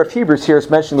writer of Hebrews here is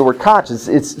mentioning the word conscience,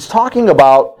 it's talking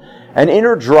about an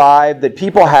inner drive that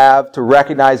people have to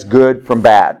recognize good from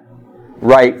bad,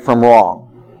 right from wrong.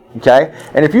 Okay?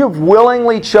 And if you've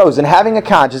willingly chosen, having a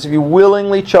conscience, if you've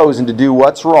willingly chosen to do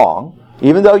what's wrong,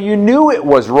 even though you knew it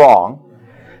was wrong,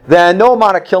 then no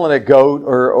amount of killing a goat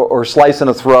or slicing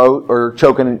a throat or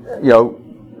choking,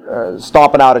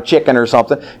 stomping out a chicken or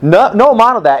something, no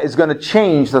amount of that is going to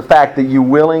change the fact that you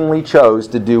willingly chose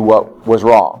to do what was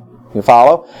wrong. You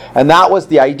follow? And that was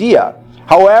the idea.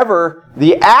 However,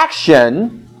 the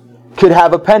action could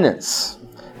have a penance.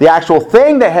 The actual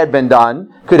thing that had been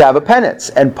done could have a penance.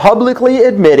 And publicly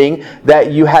admitting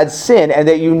that you had sin and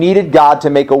that you needed God to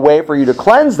make a way for you to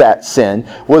cleanse that sin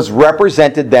was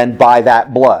represented then by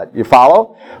that blood. You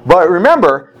follow? But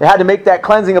remember, they had to make that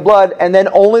cleansing of blood, and then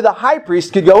only the high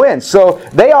priest could go in. So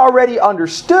they already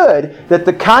understood that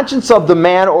the conscience of the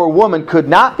man or woman could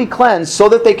not be cleansed so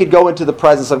that they could go into the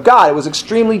presence of God. It was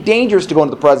extremely dangerous to go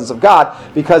into the presence of God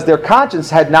because their conscience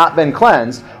had not been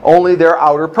cleansed, only their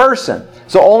outer person.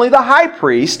 So only the high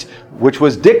priest, which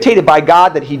was dictated by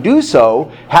God that he do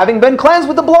so, having been cleansed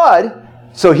with the blood,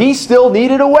 so he still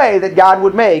needed a way that God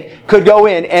would make, could go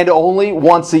in, and only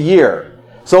once a year.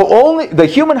 So only the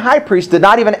human high priest did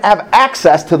not even have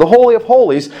access to the Holy of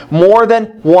Holies more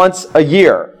than once a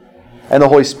year. And the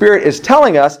Holy Spirit is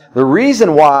telling us the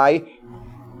reason why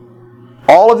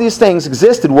all of these things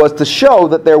existed was to show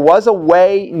that there was a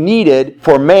way needed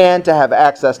for man to have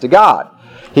access to God.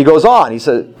 He goes on,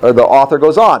 the author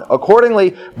goes on,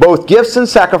 accordingly, both gifts and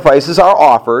sacrifices are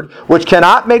offered, which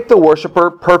cannot make the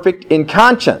worshiper perfect in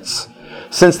conscience,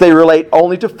 since they relate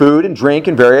only to food and drink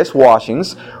and various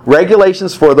washings,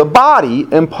 regulations for the body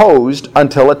imposed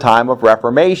until a time of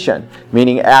reformation,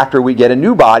 meaning after we get a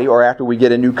new body or after we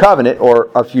get a new covenant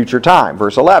or a future time.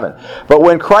 Verse 11. But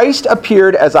when Christ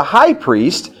appeared as a high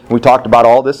priest, we talked about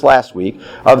all this last week,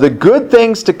 of the good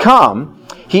things to come,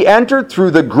 he entered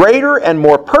through the greater and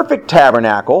more perfect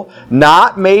tabernacle,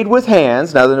 not made with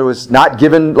hands. Now, there was not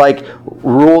given like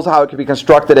rules how it could be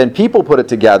constructed and people put it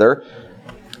together.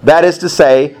 That is to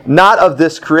say, not of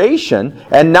this creation,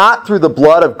 and not through the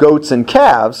blood of goats and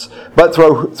calves, but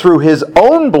through his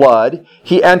own blood,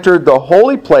 he entered the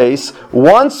holy place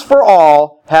once for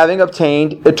all, having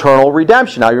obtained eternal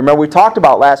redemption. Now, you remember we talked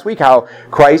about last week how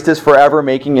Christ is forever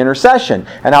making intercession,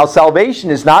 and how salvation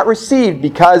is not received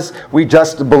because we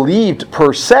just believed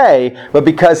per se, but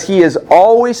because he is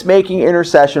always making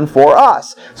intercession for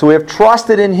us. So we have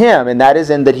trusted in him, and that is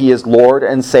in that he is Lord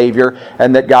and Savior,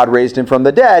 and that God raised him from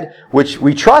the dead, which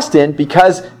we trust in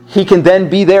because he can then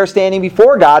be there standing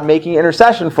before God making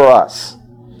intercession for us.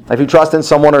 If you trust in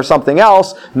someone or something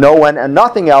else, no one and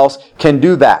nothing else can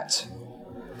do that.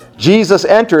 Jesus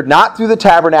entered not through the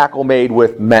tabernacle made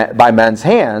by men's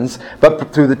hands,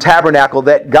 but through the tabernacle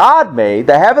that God made,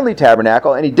 the heavenly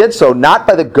tabernacle, and he did so not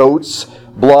by the goat's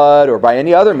blood or by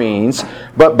any other means,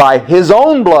 but by his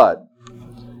own blood.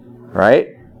 Right?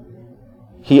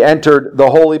 He entered the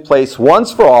holy place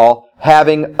once for all,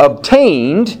 having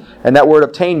obtained, and that word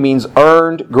obtained means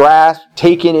earned, grasped,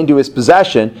 taken into his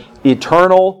possession,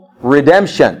 eternal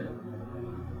redemption.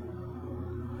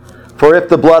 For if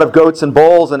the blood of goats and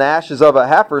bulls and ashes of a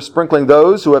heifer, sprinkling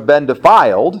those who have been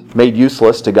defiled, made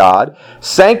useless to God,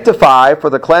 sanctify for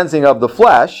the cleansing of the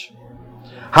flesh,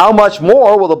 how much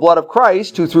more will the blood of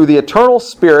Christ, who through the eternal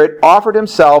Spirit offered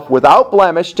himself without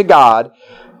blemish to God,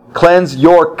 cleanse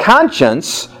your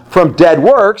conscience from dead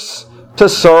works to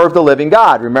serve the living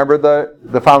God? Remember,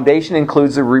 the foundation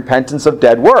includes the repentance of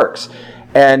dead works.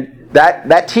 And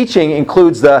that teaching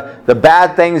includes the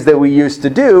bad things that we used to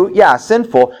do,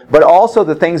 sinful, but also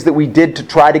the things that we did to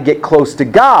try to get close to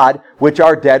God, which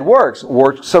are dead works.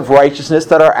 Works of righteousness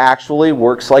that are actually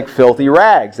works like filthy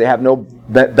rags. They have no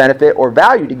benefit or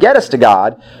value to get us to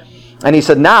God. And he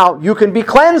said, now you can be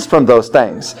cleansed from those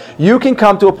things. You can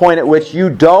come to a point at which you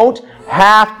don't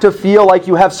have to feel like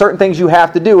you have certain things you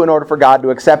have to do in order for God to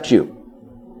accept you.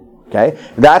 Okay?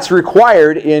 That's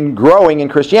required in growing in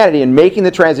Christianity and making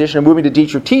the transition and moving to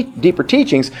deeper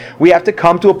teachings. We have to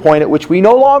come to a point at which we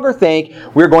no longer think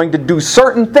we're going to do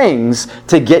certain things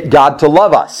to get God to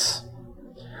love us.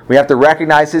 We have to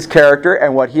recognize his character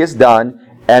and what he has done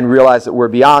and realize that we're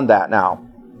beyond that now.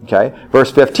 Okay?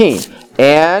 Verse 15.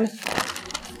 And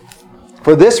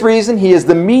for this reason, he is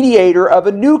the mediator of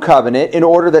a new covenant, in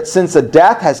order that since a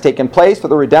death has taken place for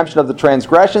the redemption of the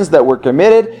transgressions that were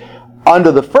committed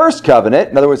under the first covenant,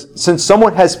 in other words, since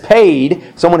someone has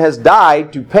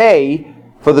died to pay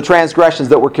for the transgressions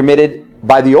that were committed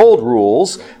by the old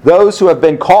rules, those who have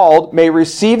been called may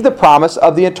receive the promise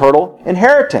of the eternal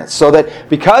inheritance. So that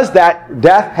because that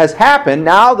death has happened,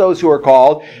 now those who are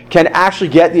called can actually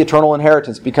get the eternal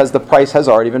inheritance because the price has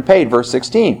already been paid. Verse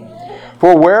 16.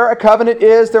 For where a covenant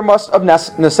is, there must of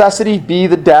necessity be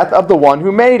the death of the one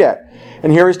who made it.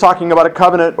 And here he's talking about a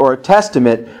covenant or a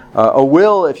testament, a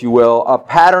will, if you will, a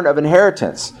pattern of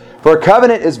inheritance. For a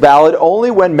covenant is valid only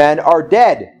when men are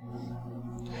dead.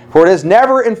 For it is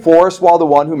never enforced while the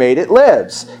one who made it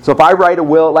lives. So if I write a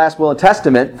will, last will and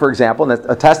testament, for example, and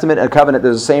a testament and a covenant,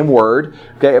 there's the same word.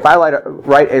 Okay, if I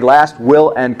write a last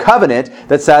will and covenant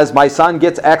that says my son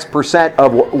gets X%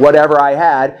 of whatever I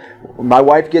had, my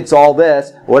wife gets all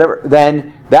this, whatever,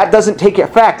 then that doesn't take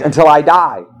effect until I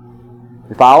die.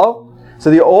 You follow? So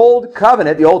the Old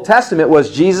Covenant, the Old Testament, was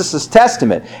Jesus'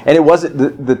 testament. And it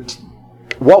wasn't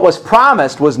what was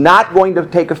promised was not going to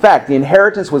take effect. The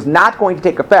inheritance was not going to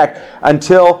take effect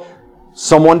until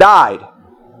someone died.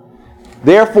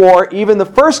 Therefore, even the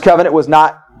first covenant was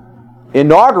not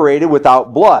inaugurated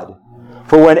without blood.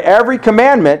 For when every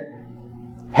commandment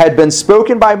had been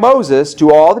spoken by Moses to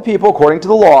all the people according to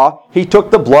the law, he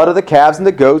took the blood of the calves and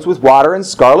the goats with water and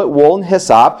scarlet wool and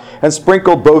hyssop, and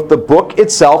sprinkled both the book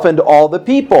itself and all the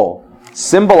people,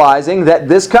 symbolizing that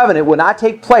this covenant would not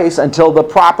take place until the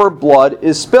proper blood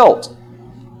is spilt,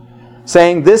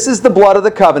 saying, "This is the blood of the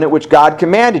covenant which God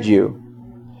commanded you."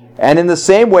 And in the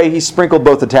same way he sprinkled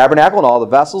both the tabernacle and all the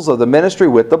vessels of the ministry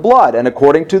with the blood. And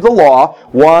according to the law,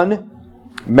 one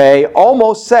may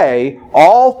almost say,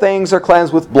 all things are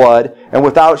cleansed with blood, and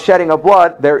without shedding of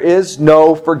blood there is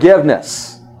no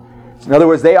forgiveness. In other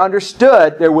words, they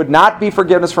understood there would not be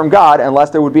forgiveness from God unless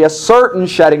there would be a certain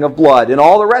shedding of blood. And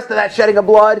all the rest of that shedding of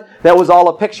blood, that was all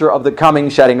a picture of the coming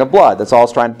shedding of blood. That's all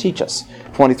it's trying to teach us.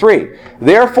 23.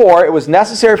 Therefore, it was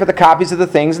necessary for the copies of the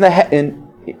things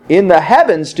in the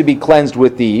heavens to be cleansed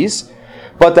with these,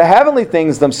 but the heavenly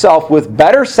things themselves with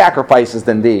better sacrifices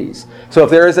than these. So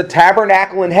if there is a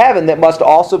tabernacle in heaven that must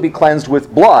also be cleansed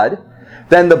with blood,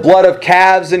 then the blood of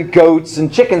calves and goats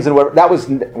and chickens and whatever, that was,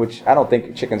 which I don't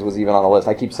think chickens was even on the list.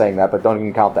 I keep saying that, but don't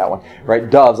even count that one, right?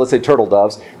 Doves, let's say turtle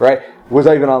doves, right? Was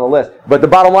not even on the list. But the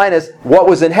bottom line is, what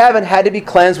was in heaven had to be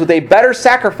cleansed with a better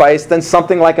sacrifice than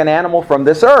something like an animal from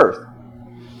this earth.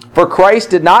 For Christ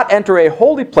did not enter a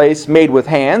holy place made with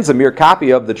hands, a mere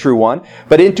copy of the true one,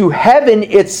 but into heaven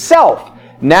itself,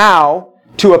 now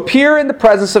to appear in the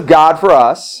presence of God for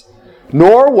us,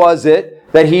 nor was it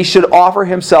that he should offer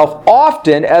himself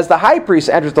often as the high priest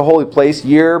enters the holy place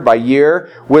year by year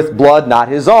with blood not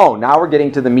his own. Now we're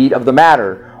getting to the meat of the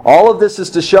matter. All of this is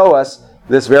to show us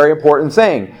this very important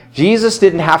thing. Jesus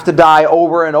didn't have to die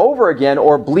over and over again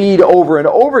or bleed over and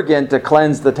over again to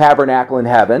cleanse the tabernacle in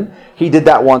heaven. He did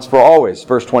that once for always.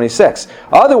 Verse 26.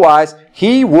 Otherwise,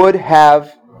 he would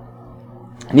have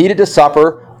needed to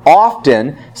suffer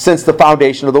often since the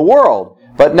foundation of the world.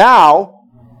 But now,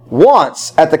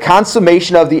 once at the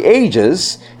consummation of the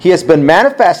ages, he has been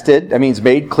manifested, that means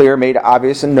made clear, made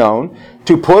obvious and known,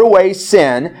 to put away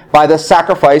sin by the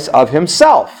sacrifice of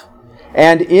himself.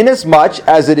 And inasmuch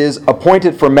as it is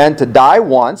appointed for men to die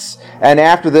once, and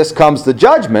after this comes the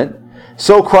judgment,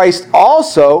 so Christ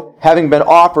also, having been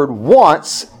offered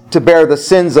once to bear the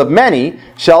sins of many,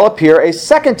 shall appear a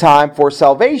second time for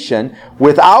salvation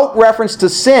without reference to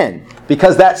sin,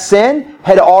 because that sin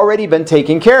had already been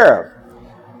taken care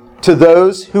of, to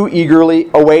those who eagerly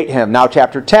await him. Now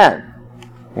chapter 10.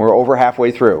 We're over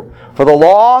halfway through. For the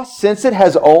law, since it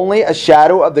has only a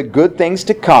shadow of the good things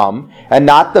to come, and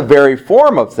not the very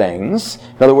form of things,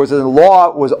 in other words, the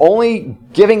law was only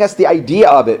giving us the idea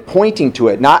of it, pointing to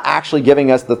it, not actually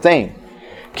giving us the thing,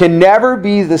 can never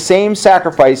be the same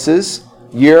sacrifices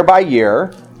year by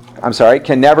year,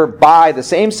 can never buy the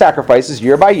same sacrifices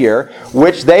year by year,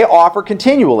 which they offer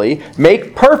continually,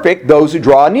 make perfect those who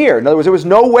draw near. In other words, there was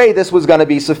no way this was going to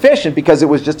be sufficient because it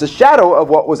was just a shadow of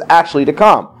what was actually to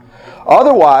come.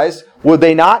 Otherwise, would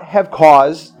they not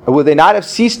have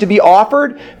ceased to be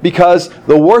offered? Because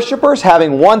the worshippers,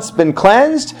 having once been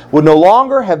cleansed, would no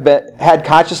longer have had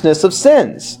consciousness of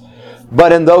sins.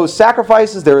 But in those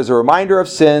sacrifices there is a reminder of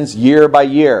sins year by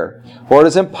year. For it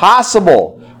is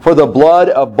impossible for the blood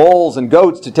of bulls and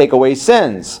goats to take away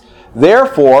sins.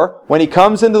 Therefore, when he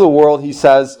comes into the world, he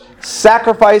says,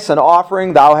 sacrifice and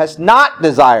offering thou hast not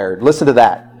desired. Listen to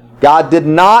that. God did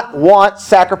not want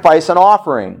sacrifice and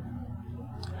offering.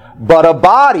 But a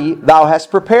body thou hast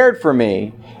prepared for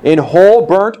me. In whole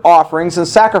burnt offerings and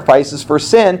sacrifices for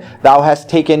sin thou hast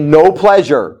taken no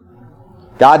pleasure.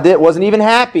 God wasn't even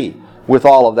happy with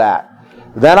all of that.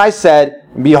 Then I said,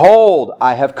 behold,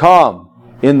 I have come.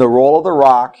 In the roll of the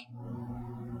rock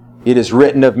it is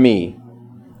written of me,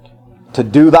 to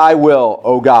do thy will,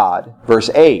 O God. Verse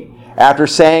 8. After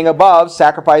saying above,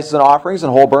 sacrifices and offerings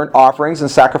and whole burnt offerings and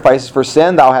sacrifices for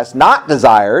sin thou hast not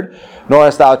desired, nor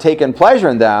hast thou taken pleasure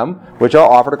in them, which are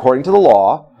offered according to the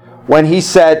law. When he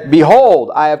said, behold,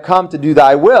 I have come to do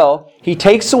thy will, he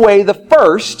takes away the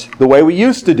first, the way we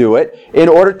used to do it, in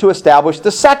order to establish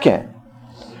the second.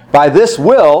 By this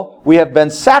will we have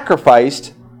been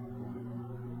sacrificed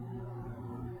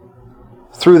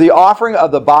through the offering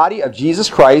of the body of Jesus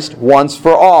Christ once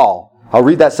for all. I'll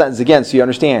read that sentence again so you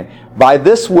understand. By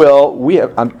this will we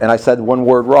have, and I said one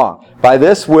word wrong. By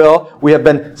this will we have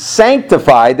been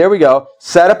sanctified, there we go,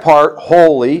 set apart,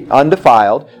 holy,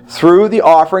 undefiled, through the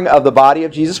offering of the body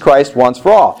of Jesus Christ once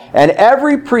for all. And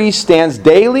every priest stands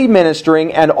daily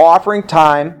ministering and offering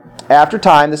time after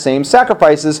time the same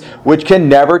sacrifices which can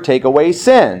never take away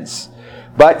sins.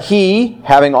 But he,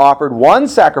 having offered one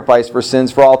sacrifice for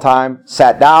sins for all time,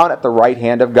 sat down at the right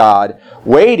hand of God,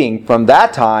 waiting from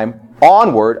that time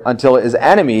onward until his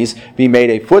enemies be made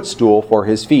a footstool for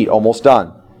his feet. Almost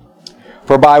done.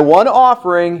 For by one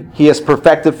offering he has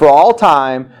perfected for all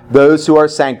time those who are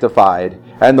sanctified.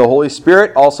 And the Holy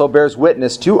Spirit also bears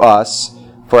witness to us.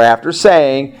 For after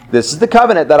saying, "This is the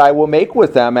covenant that I will make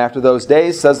with them after those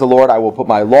days, says the Lord, I will put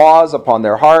my laws upon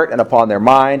their heart, and upon their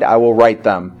mind I will write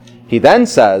them." He then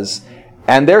says,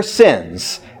 "And their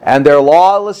sins and their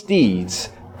lawless deeds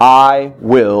I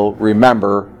will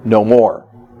remember no more."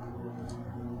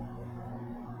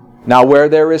 Now where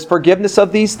there is forgiveness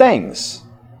of these things,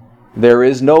 there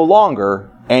is no longer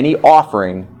any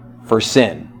offering for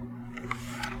sin.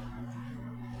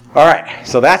 All right,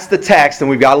 so that's the text, and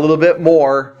we've got a little bit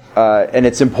more, and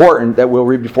it's important that we'll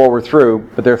read before we're through,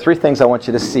 but there are three things I want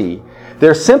you to see.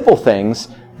 They're simple things,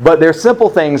 but they're simple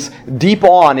things deep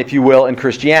on, if you will, in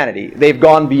Christianity. They've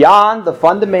gone beyond the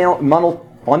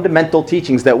fundamental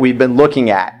teachings that we've been looking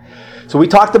at. So we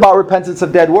talked about repentance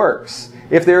of dead works.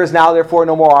 If there is now, therefore,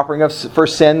 no more offering for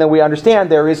sin, then we understand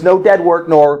there is no dead work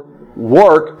nor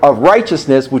work of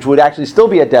righteousness, which would actually still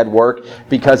be a dead work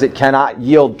because it cannot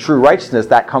yield true righteousness.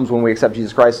 That comes when we accept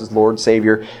Jesus Christ as Lord,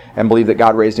 Savior, and believe that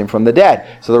God raised him from the dead.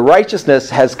 So the righteousness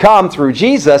has come through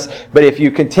Jesus, but if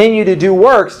you continue to do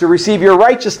works to receive your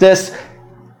righteousness,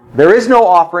 there is no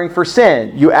offering for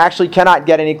sin. You actually cannot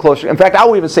get any closer. In fact, I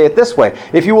will even say it this way.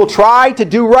 If you will try to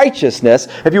do righteousness,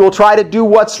 if you will try to do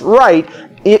what's right,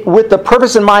 with the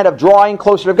purpose in mind of drawing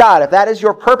closer to God, if that is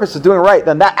your purpose of doing right,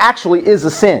 then that actually is a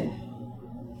sin.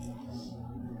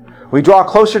 We draw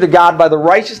closer to God by the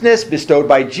righteousness bestowed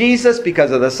by Jesus because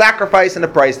of the sacrifice and the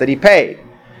price that he paid.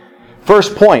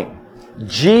 First point,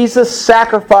 Jesus'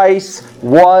 sacrifice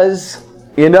was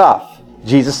enough.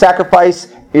 Jesus'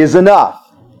 sacrifice is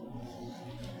enough.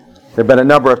 There have been a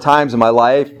number of times in my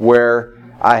life where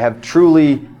I have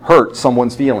truly hurt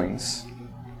someone's feelings.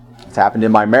 It's happened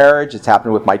in my marriage, it's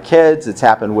happened with my kids, it's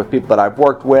happened with people that I've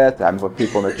worked with, it's happened with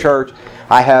people in the church.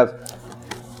 I have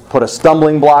put a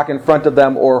stumbling block in front of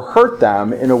them or hurt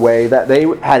them in a way that they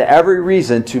had every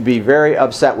reason to be very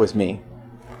upset with me.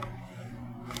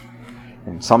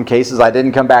 In some cases, I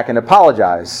didn't come back and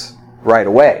apologize right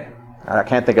away. I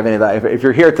can't think of any of that. If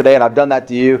you're here today and I've done that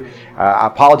to you, I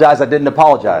apologize, I didn't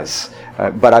apologize.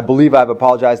 But I believe I've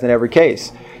apologized in every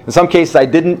case. In some cases, I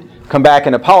didn't come back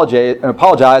and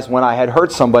apologize when I had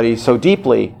hurt somebody so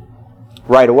deeply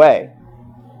right away.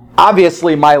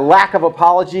 Obviously, my lack of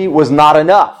apology was not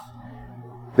enough.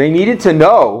 They needed to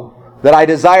know that I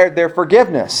desired their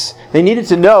forgiveness. They needed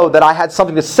to know that I had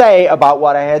something to say about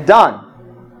what I had done.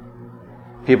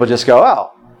 People just go,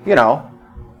 oh, you know,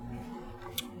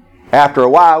 after a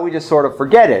while we just sort of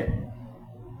forget it.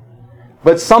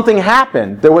 But something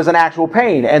happened. There was an actual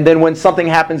pain. And then when something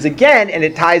happens again and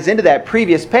it ties into that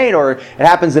previous pain, or it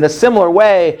happens in a similar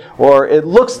way, or it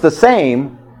looks the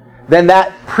same, then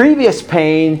that previous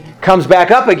pain comes back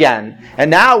up again.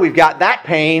 And now we've got that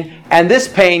pain and this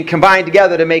pain combined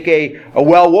together to make a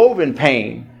well-woven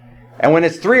pain. And when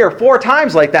it's 3 or 4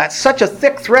 times like that, such a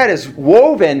thick thread is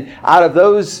woven out of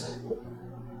those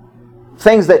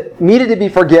things that needed to be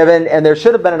forgiven, and there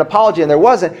should have been an apology and there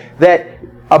wasn't, that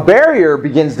a barrier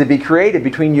begins to be created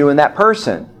between you and that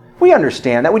person. We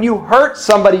understand that when you hurt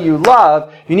somebody you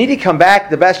love, you need to come back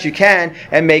the best you can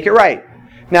and make it right.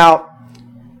 Now,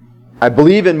 I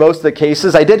believe in most of the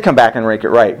cases I did come back and make it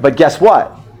right. But guess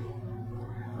what?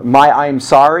 My I'm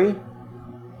sorry,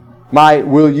 my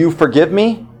will you forgive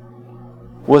me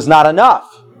was not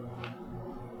enough.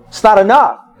 It's not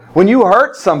enough. When you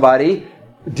hurt somebody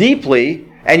deeply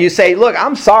and you say, look,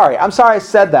 I'm sorry I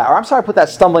said that, or I'm sorry I put that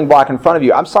stumbling block in front of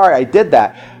you, I'm sorry I did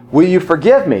that, will you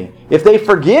forgive me? If they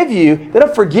forgive you, they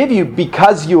don't forgive you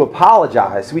because you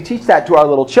apologize. We teach that to our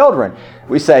little children.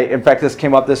 We say, in fact, this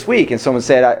came up this week, and someone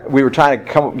said, we were trying to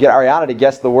get Ariana to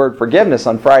guess the word forgiveness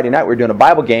on Friday night. We were doing a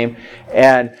Bible game,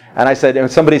 and I said, when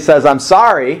somebody says, I'm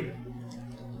sorry,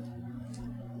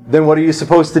 then what are you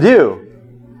supposed to do?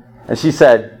 And she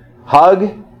said,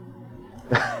 hug.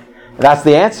 That's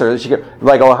the answer. She goes,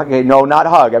 like, oh, okay, no, not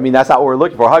hug. I mean, that's not what we're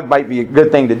looking for. Hug might be a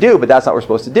good thing to do, but that's not what we're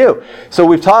supposed to do. So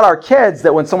we've taught our kids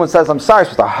that when someone says, I'm sorry,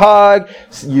 you're supposed to hug,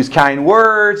 use kind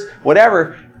words,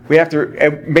 whatever. We have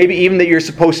to, maybe even that you're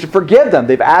supposed to forgive them.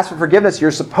 They've asked for forgiveness. You're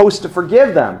supposed to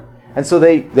forgive them. And so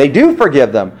they do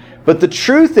forgive them. But the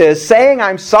truth is, saying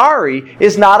I'm sorry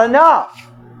is not enough.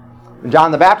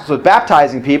 John the Baptist was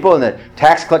baptizing people, and the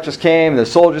tax collectors came, and the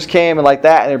soldiers came, and like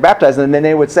that, and they were baptized, and then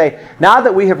they would say, now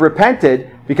that we have repented,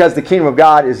 because the kingdom of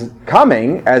God is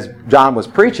coming, as John was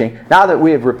preaching, now that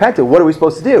we have repented, what are we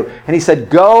supposed to do? And he said,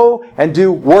 go and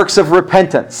do works of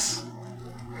repentance.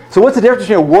 So what's the difference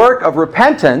between a work of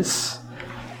repentance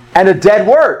and a dead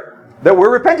work that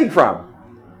we're repenting from?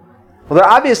 Well, there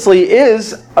obviously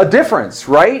is a difference,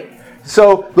 right?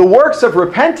 So the works of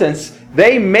repentance,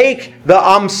 they make the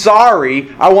I'm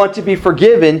sorry, I want to be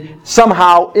forgiven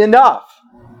somehow enough.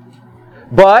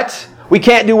 But we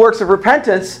can't do works of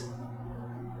repentance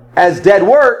as dead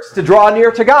works to draw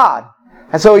near to God.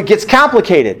 And so it gets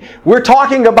complicated. We're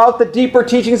talking about the deeper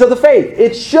teachings of the faith.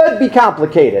 It should be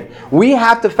complicated. We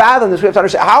have to fathom this. We have to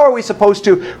understand, how are we supposed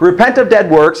to repent of dead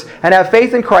works and have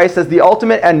faith in Christ as the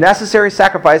ultimate and necessary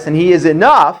sacrifice, and He is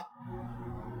enough?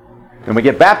 When we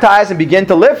get baptized and begin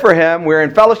to live for Him, we're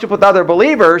in fellowship with other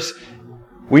believers.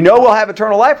 We know we'll have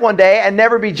eternal life one day and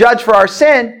never be judged for our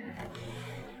sin.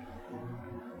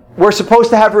 We're supposed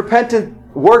to have repentant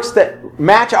works that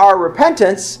match our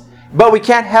repentance, but we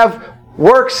can't have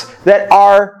works that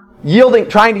are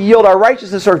trying to yield our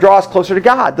righteousness or draw us closer to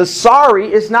God. The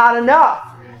sorry is not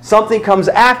enough. Something comes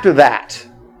after that.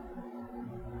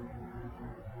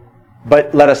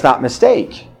 But let us not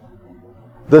mistake.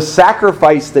 The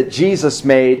sacrifice that Jesus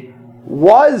made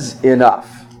was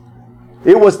enough.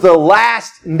 It was the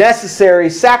last necessary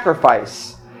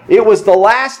sacrifice. It was the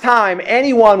last time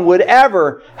anyone would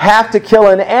ever have to kill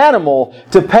an animal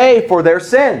to pay for their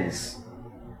sins.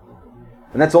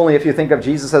 And that's only if you think of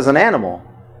Jesus as an animal,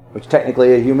 which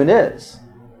technically a human is.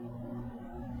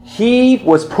 He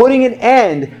was putting an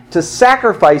end to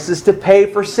sacrifices to pay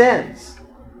for sins.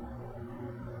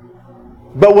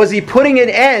 But was He putting an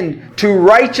end to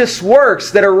righteous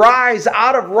works that arise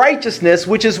out of righteousness,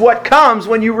 which is what comes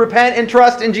when you repent and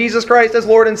trust in Jesus Christ as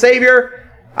Lord and Savior?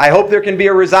 I hope there can be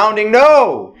a resounding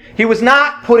no. He was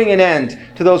not putting an end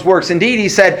to those works. Indeed, He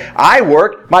said, I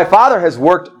work, my Father has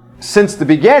worked since the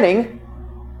beginning.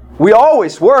 We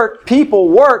always work. People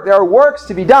work. There are works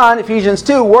to be done. Ephesians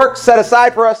 2, works set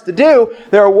aside for us to do.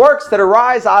 There are works that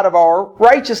arise out of our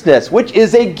righteousness, which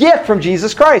is a gift from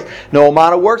Jesus Christ. No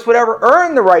amount of works would ever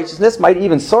earn the righteousness. Might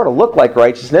even sort of look like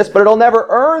righteousness, but it'll never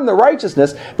earn the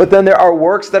righteousness. But then there are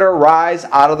works that arise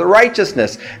out of the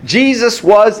righteousness. Jesus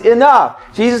was enough.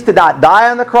 Jesus did not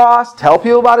die on the cross, tell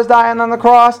people about His dying on the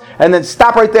cross, and then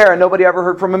stop right there and nobody ever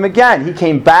heard from Him again. He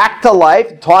came back to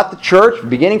life, taught the church,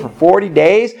 beginning for 40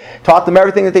 days, taught them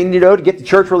everything that they needed to know to get the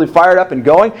church really fired up and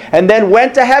going, and then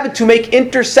went to heaven to make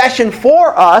intercession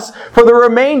for us for the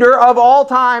remainder of all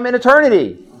time and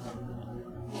eternity.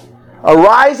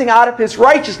 Arising out of His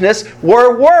righteousness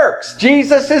were works.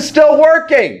 Jesus is still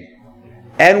working.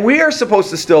 And we are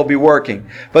supposed to still be working.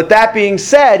 But that being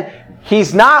said,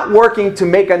 He's not working to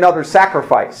make another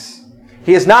sacrifice.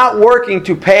 He is not working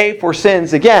to pay for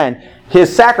sins again.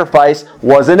 His sacrifice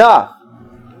was enough.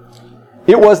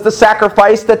 It was the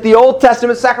sacrifice that the Old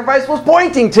Testament sacrifice was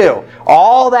pointing to.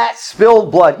 All that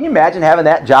spilled blood. Can you imagine having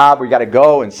that job where you got to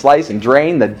go and slice and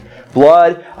drain the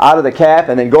blood out of the calf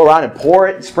and then go around and pour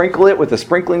it and sprinkle it with a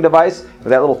sprinkling device, with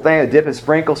that little thing, dip it,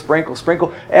 sprinkle, sprinkle,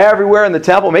 sprinkle, everywhere in the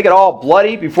temple, make it all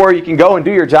bloody before you can go and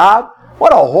do your job?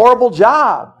 What a horrible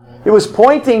job. It was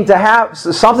pointing to have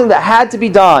something that had to be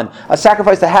done, a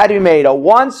sacrifice that had to be made, a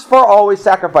once for always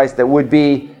sacrifice that would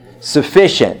be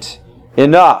sufficient,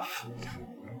 enough.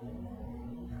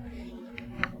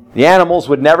 The animals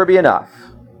would never be enough.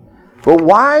 But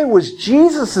why was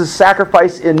Jesus'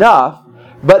 sacrifice enough,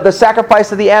 but the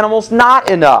sacrifice of the animals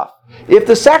not enough? If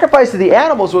the sacrifice of the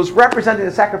animals was representing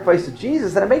the sacrifice of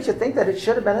Jesus, then it makes you think that it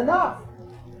should have been enough.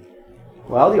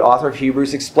 Well, the author of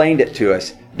Hebrews explained it to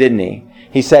us, didn't he?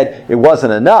 He said it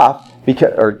wasn't enough,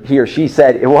 or he or she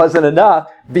said it wasn't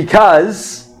enough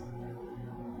because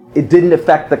it didn't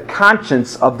affect the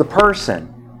conscience of the person.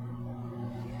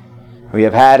 We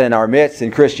have had in our midst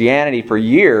in Christianity for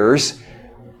years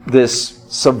this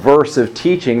subversive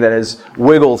teaching that has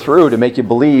wiggled through to make you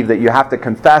believe that you have to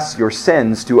confess your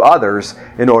sins to others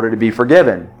in order to be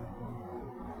forgiven.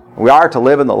 We are to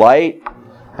live in the light,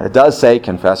 and it does say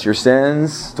confess your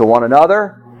sins to one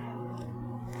another.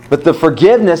 But the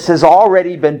forgiveness has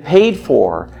already been paid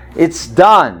for. It's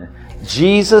done.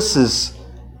 Jesus'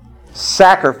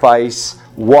 sacrifice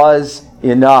was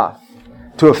enough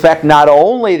to affect not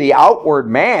only the outward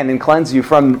man and cleanse you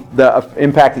from the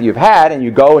impact that you've had, and you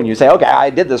go and you say, okay, I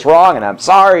did this wrong and I'm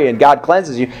sorry, and God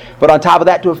cleanses you, but on top of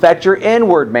that to affect your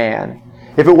inward man.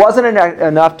 If it wasn't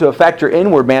enough to affect your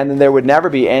inward man, then there would never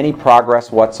be any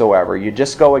progress whatsoever. You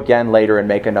just go again later and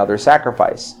make another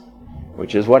sacrifice.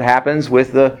 which is what happens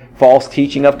with the false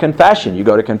teaching of confession. You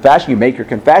go to confession, you make your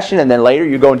confession, and then later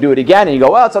you go and do it again, and you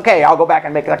go, well, it's okay, I'll go back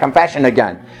and make the confession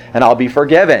again, and I'll be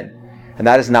forgiven. And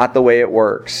that is not the way it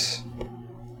works.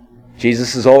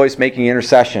 Jesus is always making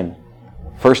intercession.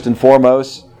 First and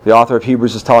foremost, the author of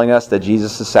Hebrews is telling us that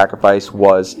Jesus' sacrifice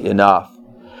was enough.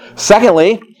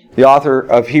 Secondly, the author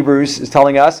of Hebrews is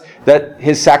telling us that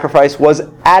his sacrifice was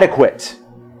adequate.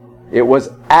 It was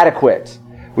adequate.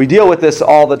 We deal with this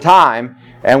all the time,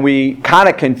 and we kind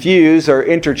of confuse or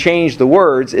interchange the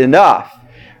words enough.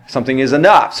 Something is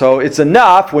enough. So it's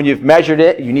enough when you've measured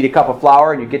it. You need a cup of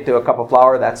flour, and you get to a cup of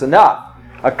flour, that's enough.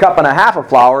 A cup and a half of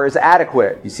flour is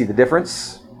adequate. You see the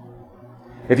difference?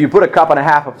 If you put a cup and a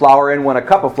half of flour in when a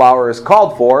cup of flour is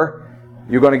called for,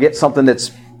 you're going to get something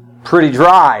that's pretty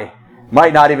dry.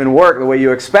 Might not even work the way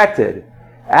you expected.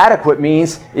 Adequate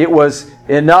means it was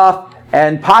enough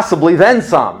and possibly then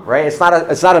some, right? It's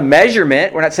not a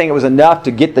measurement. We're not saying it was enough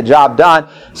to get the job done.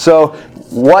 So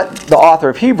what the author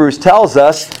of Hebrews tells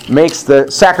us makes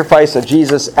the sacrifice of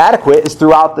Jesus adequate is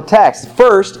throughout the text.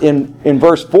 First, in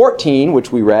verse 14,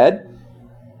 which we read,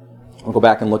 we'll go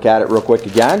back and look at it real quick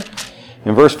again.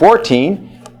 In verse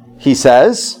 14, he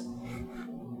says,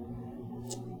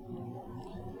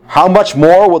 how much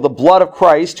more will the blood of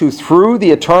Christ, who through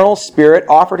the eternal Spirit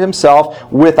offered himself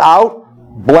without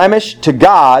blemish to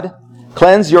God,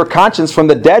 cleanse your conscience from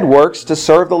the dead works to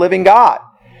serve the living God?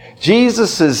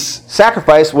 Jesus'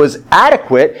 sacrifice was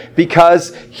adequate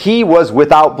because he was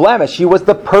without blemish. He was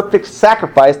the perfect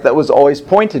sacrifice that was always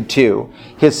pointed to.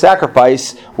 His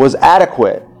sacrifice was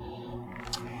adequate.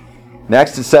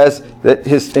 Next it says that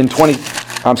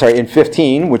in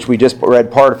 15, which we just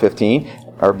read part of 15,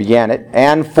 or began it,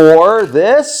 and for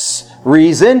this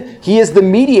reason, he is the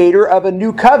mediator of a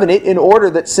new covenant, in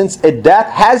order that since a death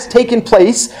has taken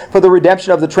place for the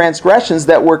redemption of the transgressions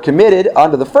that were committed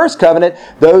under the first covenant,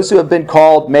 those who have been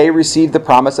called may receive the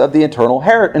promise of the eternal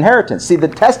inheritance. See, the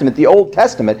Testament, the Old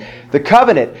Testament, the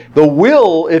covenant, the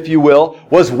will, if you will,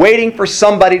 was waiting for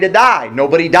somebody to die.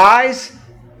 Nobody dies.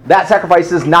 That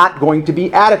sacrifice is not going to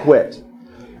be adequate.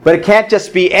 But it can't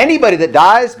just be anybody that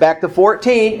dies. Back to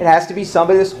 14, it has to be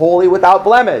somebody that's holy without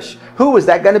blemish. Who is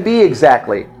that going to be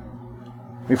exactly?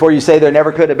 Before you say there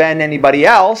never could have been anybody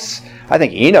else, I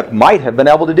think Enoch might have been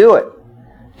able to do it.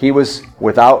 He was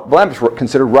without blemish,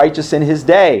 considered righteous in his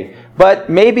day. But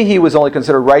maybe he was only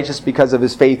considered righteous because of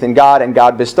his faith in God, and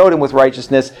God bestowed him with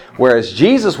righteousness, whereas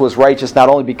Jesus was righteous not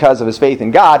only because of his faith in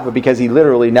God, but because he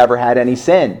literally never had any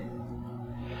sin.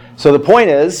 So the point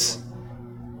is,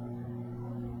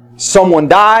 someone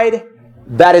died,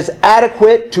 that is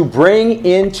adequate to bring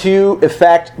into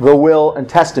effect the will and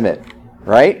testament,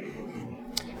 right?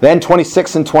 Then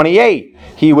 26 and 28,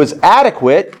 he was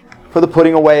adequate for the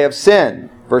putting away of sin.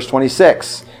 Verse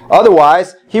 26,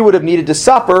 otherwise he would have needed to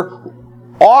suffer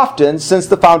often since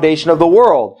the foundation of the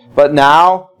world. But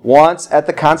now, once at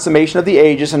the consummation of the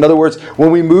ages, in other words,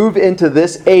 when we move into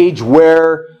this age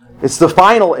where it's the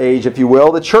final age, if you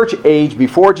will, the church age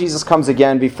before Jesus comes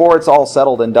again, before it's all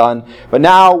settled and done. But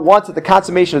now, once at the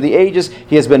consummation of the ages,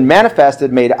 he has been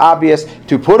manifested, made obvious,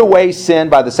 to put away sin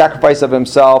by the sacrifice of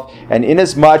himself, and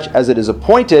inasmuch as it is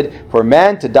appointed for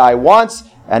men to die once,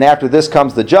 and after this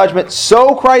comes the judgment,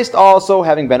 so Christ also,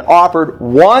 having been offered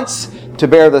once to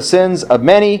bear the sins of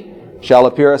many, shall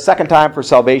appear a second time for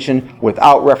salvation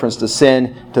without reference to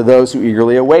sin to those who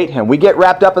eagerly await him. We get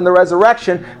wrapped up in the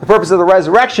resurrection. The purpose of the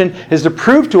resurrection is to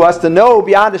prove to us, to know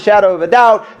beyond a shadow of a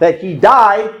doubt, that he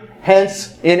died,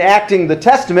 hence enacting the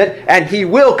testament, and he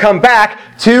will come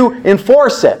back to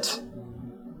enforce it.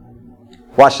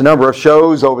 Watched a number of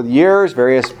shows over the years,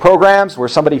 various programs where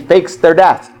somebody fakes their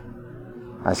death.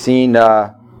 I've seen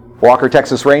Walker,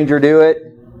 Texas Ranger do it.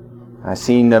 I've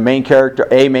seen the main character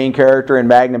in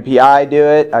Magnum P.I. do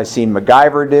it. I've seen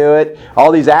MacGyver do it.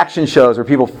 All these action shows where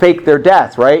people fake their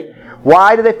death, right?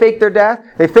 Why do they fake their death?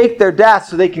 They fake their death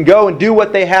so they can go and do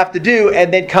what they have to do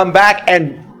and then come back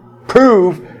and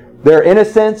prove their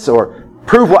innocence or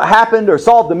prove what happened or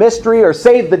solve the mystery or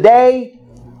save the day.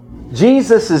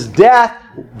 Jesus' death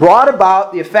brought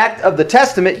about the effect of the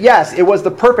testament. Yes, it was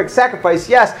the perfect sacrifice,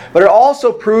 yes, but it also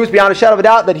proves beyond a shadow of a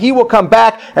doubt that he will come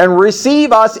back and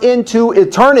receive us into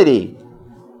eternity.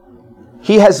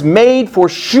 He has made for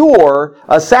sure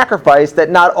a sacrifice that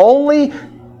not only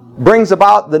brings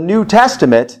about the New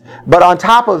Testament, but on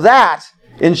top of that,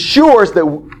 ensures that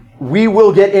we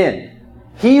will get in.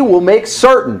 He will make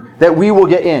certain that we will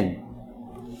get in.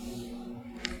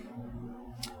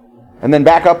 And then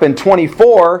back up in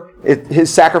 24,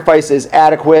 his sacrifice is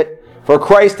adequate. For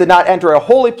Christ did not enter a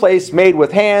holy place made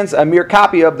with hands, a mere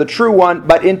copy of the true one,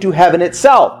 but into heaven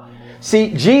itself.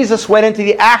 See, Jesus went into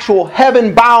the actual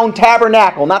heaven-bound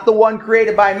tabernacle, not the one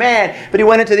created by man, but he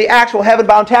went into the actual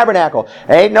heaven-bound tabernacle.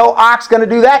 Ain't no ox going to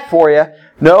do that for you.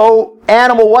 No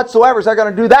animal whatsoever is going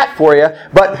to do that for you.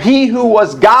 But he who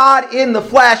was God in the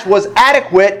flesh was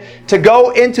adequate to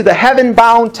go into the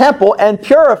heaven-bound temple and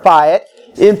purify it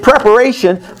in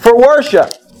preparation for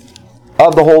worship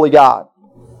of the holy God.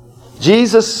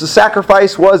 Jesus'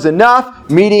 sacrifice was enough,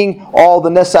 meeting all the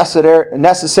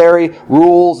necessary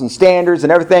rules and standards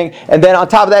and everything. And then on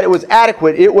top of that, it was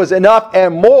adequate. It was enough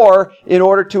and more in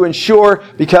order to ensure,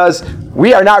 because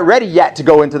we are not ready yet to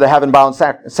go into the heaven-bound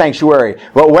sanctuary.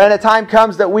 But when a time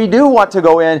comes that we do want to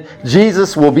go in,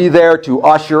 Jesus will be there to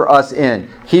usher us in.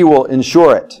 He will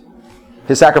ensure it.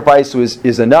 His sacrifice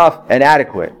is enough and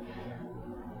adequate.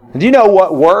 And do you know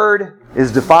what word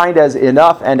is defined as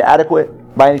enough and adequate?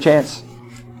 By any chance?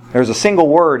 There's a single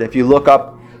word. If you look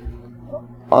up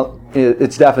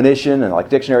its definition, and like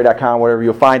dictionary.com, whatever,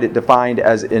 you'll find it defined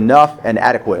as enough and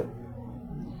adequate.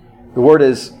 The word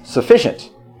is sufficient.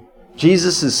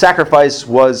 Jesus' sacrifice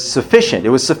was sufficient. It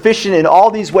was sufficient in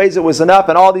all these ways. It was enough.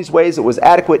 In all these ways, it was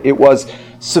adequate. It was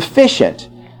sufficient.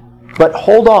 But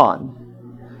hold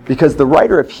on, because the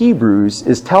writer of Hebrews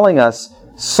is telling us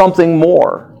something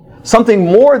more. Something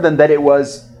more than that it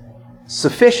was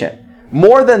sufficient.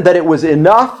 More than that it was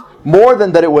enough, more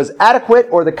than that it was adequate,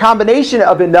 or the combination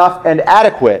of enough and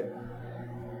adequate.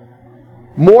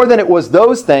 More than it was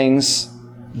those things,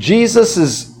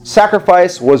 Jesus'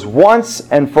 sacrifice was once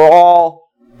and for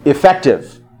all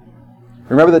effective.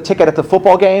 Remember the ticket at the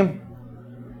football game?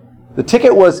 The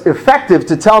ticket was effective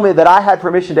to tell me that I had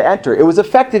permission to enter. It was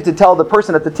effective to tell the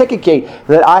person at the ticket gate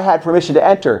that I had permission to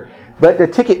enter. But the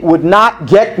ticket would not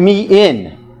get me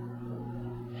in.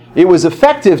 It was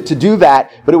effective to do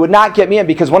that, but it would not get me in,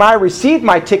 because when I received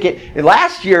my ticket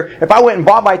last year, if I went and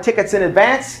bought my tickets in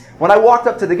advance, when I walked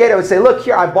up to the gate, I would say, look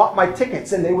here, I bought my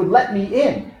tickets, and they would let me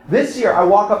in. This year, I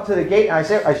walk up to the gate, and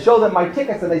I show them my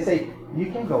tickets, and they say, you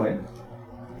can't go in.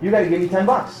 You got to give me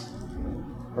 $10.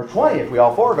 Or 20 if we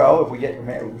all four go. If we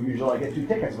usually I get 2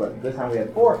 tickets, but this time we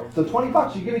had 4. So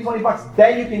 $20, you give me $20,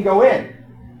 then you can go in.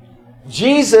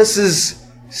 Jesus'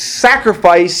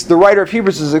 sacrifice, the writer of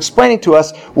Hebrews is explaining to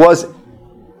us, was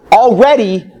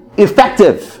already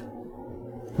effective.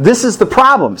 This is the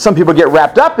problem. Some people get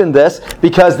wrapped up in this,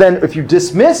 because then if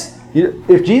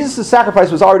Jesus'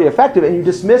 sacrifice was already effective and you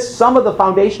dismiss some of the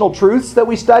foundational truths that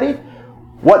we studied,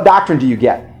 what doctrine do you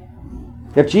get?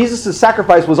 If Jesus'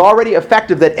 sacrifice was already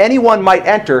effective that anyone might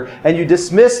enter, and you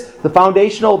dismiss the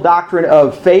foundational doctrine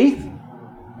of faith,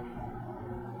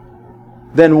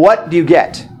 then what do you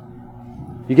get?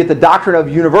 You get the doctrine of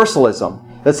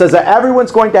universalism that says that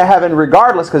everyone's going to heaven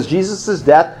regardless, because Jesus'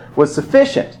 death was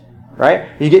sufficient. Right?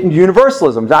 You get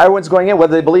universalism. Now everyone's going in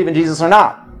whether they believe in Jesus or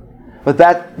not.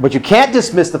 But you can't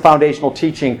dismiss the foundational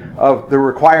teaching of the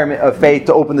requirement of faith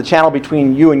to open the channel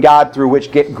between you and God through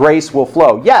which grace will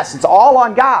flow. Yes, it's all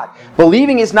on God.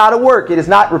 Believing is not a work. It is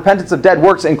not repentance of dead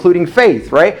works, including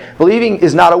faith, right? Believing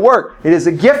is not a work. It is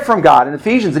a gift from God. In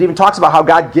Ephesians, it even talks about how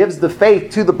God gives the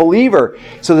faith to the believer.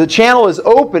 So the channel is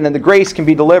open and the grace can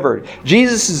be delivered.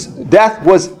 Jesus' death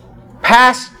was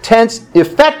past tense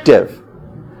effective.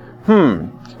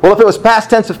 Well, if it was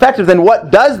past tense effective, then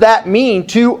what does that mean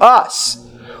to us?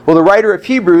 Well, the writer of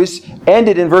Hebrews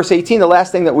ended in verse 18, the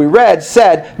last thing that we read,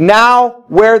 said, now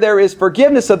where there is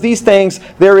forgiveness of these things,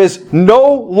 there is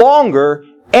no longer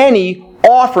any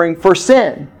offering for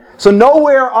sin. So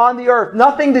nowhere on the earth,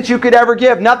 nothing that you could ever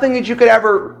give, nothing that you could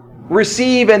ever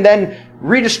receive and then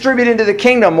redistribute into the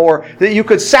kingdom, or that you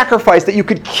could sacrifice, that you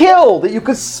could kill, that you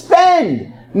could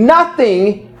spend.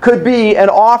 Nothing could be an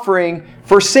offering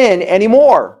for sin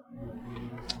anymore.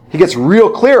 He gets real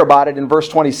clear about it in verse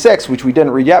 26, which we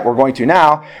didn't read yet, we're going to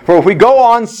now. For if we go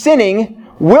on sinning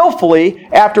willfully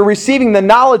after receiving the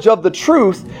knowledge of the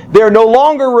truth, there no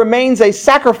longer remains a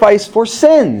sacrifice for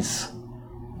sins.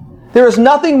 There is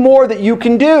nothing more that you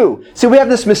can do. See, we have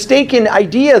this mistaken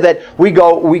idea that we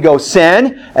go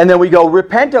sin, and then we go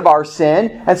repent of our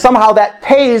sin, and somehow that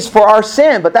pays for our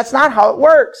sin. But that's not how it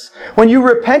works. When you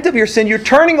repent of your sin, you're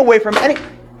turning away from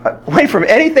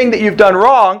anything that you've done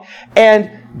wrong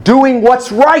and doing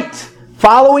what's right,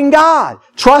 following God,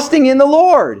 trusting in the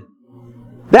Lord.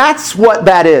 That's what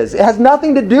that is. It has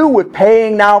nothing to do with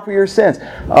paying now for your sins.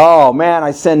 Oh man,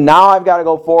 I sinned. Now I've got to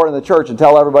go forward in the church and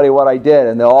tell everybody what I did,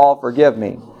 and they'll all forgive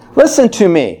me. Listen to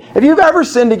me. If you've ever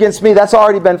sinned against me, that's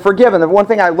already been forgiven. The one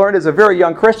thing I learned as a very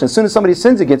young Christian, as soon as somebody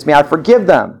sins against me, I forgive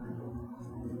them.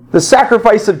 The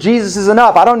sacrifice of Jesus is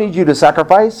enough. I don't need you to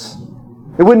sacrifice.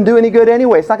 It wouldn't do any good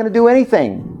anyway. It's not going to do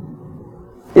anything.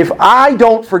 if I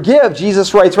don't forgive,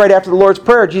 Jesus writes right after the Lord's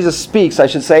Prayer, Jesus speaks, I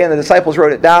should say, and the disciples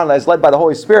wrote it down as led by the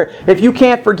Holy Spirit. If you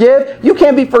can't forgive, you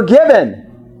can't be forgiven.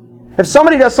 If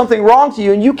somebody does something wrong to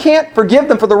you and you can't forgive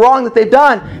them for the wrong that they've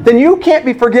done, then you can't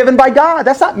be forgiven by God.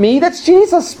 That's not me, that's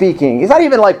Jesus speaking. He's not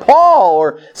even like Paul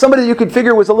or somebody that you could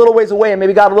figure was a little ways away and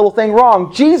maybe got a little thing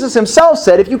wrong. Jesus himself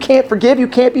said, if you can't forgive, you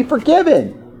can't be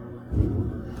forgiven.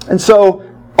 And so,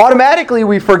 automatically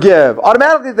we forgive.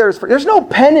 Automatically there's no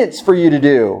penance for you to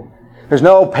do. There's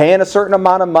no paying a certain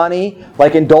amount of money.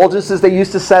 Like indulgences they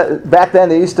used to sell, back then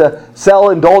they used to sell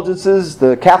indulgences.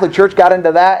 The Catholic Church got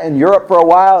into that in Europe for a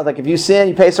while. Like if you sin,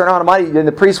 you pay a certain amount of money, then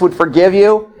the priest would forgive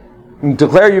you and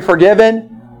declare you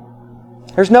forgiven.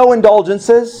 There's no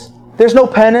indulgences. There's no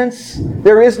penance.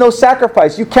 There is no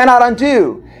sacrifice. You cannot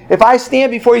undo. If I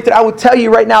stand before you today, I would tell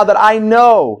you right now that I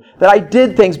know that I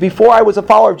did things before I was a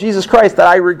follower of Jesus Christ that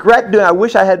I regret doing. I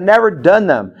wish I had never done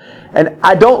them. And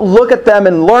I don't look at them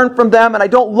and learn from them, and I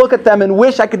don't look at them and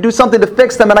wish I could do something to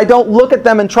fix them, and I don't look at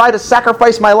them and try to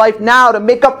sacrifice my life now to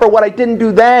make up for what I didn't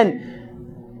do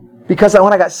then. Because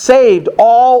when I got saved,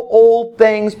 all old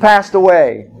things passed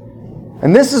away.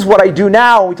 And this is what I do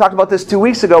now. We talked about this 2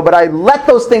 weeks ago, but I let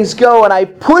those things go and I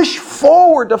push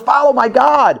forward to follow my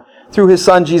God through His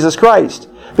Son, Jesus Christ.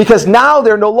 Because now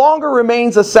there no longer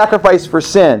remains a sacrifice for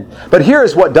sin. But here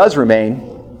is what does remain.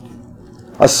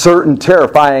 A certain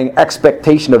terrifying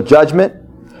expectation of judgment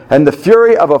and the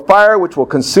fury of a fire which will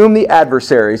consume the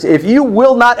adversaries. If you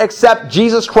will not accept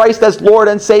Jesus Christ as Lord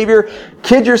and Savior,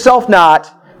 kid yourself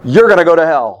not, you're going to go to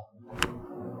hell.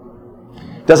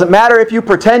 Doesn't matter if you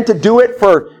pretend to do it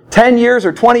for 10 years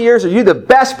or 20 years, or you're the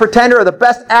best pretender or the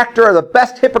best actor or the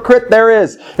best hypocrite there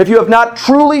is. If you have not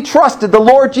truly trusted the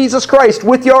Lord Jesus Christ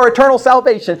with your eternal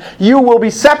salvation, you will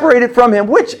be separated from Him,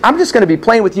 which, I'm just going to be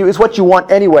plain with you, is what you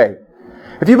want anyway.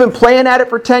 If you've been playing at it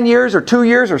for 10 years or 2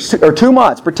 years or 2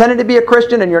 months, pretending to be a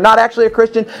Christian and you're not actually a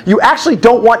Christian, you actually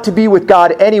don't want to be with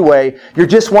God anyway. You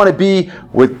just want to be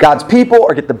with God's people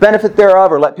or get the benefit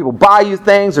thereof or let people buy you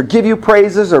things or give you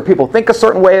praises or people think a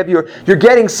certain way of you. You're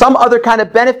getting some other kind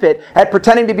of benefit at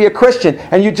pretending to be a Christian,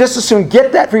 and you just as soon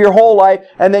get that for your whole life,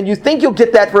 and then you think you'll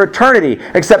get that for eternity,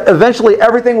 except eventually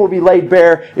everything will be laid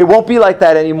bare. It won't be like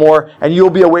that anymore, and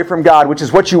you'll be away from God, which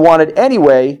is what you wanted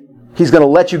anyway. He's going to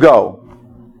let you go.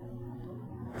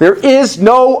 There is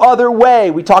no other way.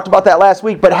 We talked about that last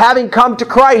week. But having come to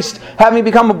Christ, having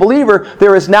become a believer,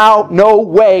 there is now no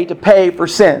way to pay for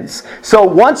sins. So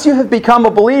once you have become a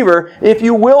believer, if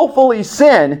you willfully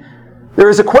sin,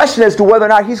 there is a question as to whether or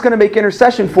not He's going to make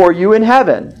intercession for you in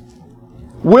heaven.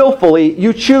 Willfully,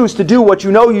 you choose to do what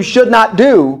you know you should not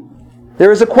do.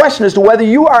 There is a question as to whether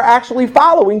you are actually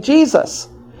following Jesus.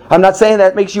 I'm not saying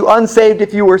that makes you unsaved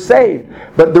if you were saved.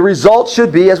 But the result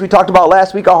should be, as we talked about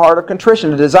last week, a heart of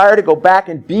contrition, a desire to go back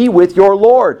and be with your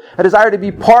Lord, a desire to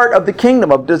be part of the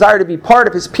kingdom, a desire to be part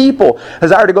of His people, a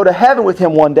desire to go to heaven with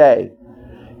Him one day.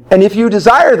 And if you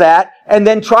desire that and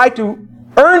then try to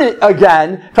earn it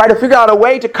again, try to figure out a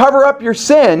way to cover up your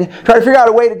sin, try to figure out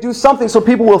a way to do something so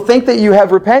people will think that you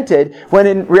have repented, when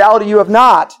in reality you have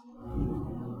not,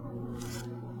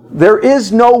 there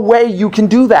is no way you can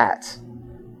do that.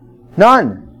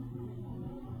 None.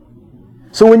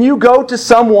 So when you go to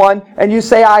someone and you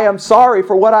say, I am sorry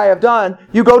for what I have done,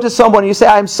 you go to someone and you say,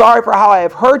 I am sorry for how I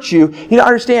have hurt you, you don't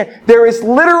understand, there is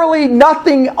literally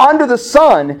nothing under the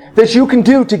sun that you can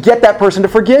do to get that person to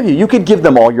forgive you. You could give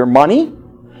them all your money.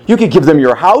 You could give them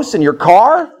your house and your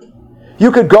car. You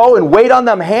could go and wait on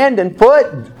them hand and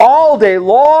foot all day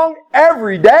long,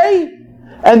 every day.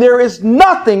 And there is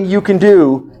nothing you can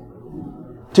do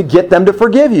to get them to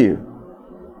forgive you.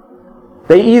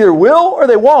 They either will or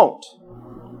they won't.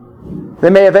 They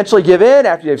may eventually give in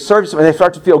after they've served and they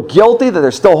start to feel guilty that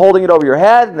they're still holding it over your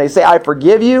head, and they say, I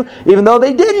forgive you, even though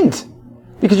they didn't.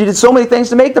 Because you did so many things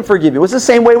to make them forgive you. It's the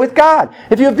same way with God.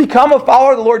 If you have become a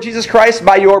follower of the Lord Jesus Christ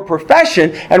by your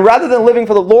profession, and rather than living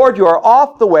for the Lord, you are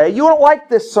off the way, you don't like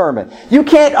this sermon. You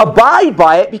can't abide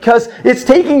by it because it's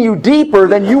taking you deeper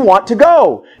than you want to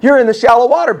go. You're in the shallow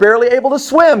water, barely able to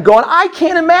swim, going, I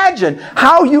can't imagine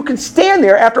how you can stand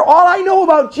there after all I know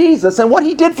about Jesus and what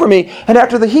He did for me, and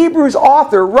after the Hebrews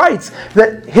author writes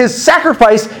that His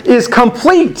sacrifice is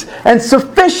complete and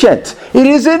sufficient. It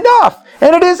is enough.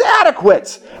 And it is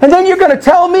adequate. And then you're going to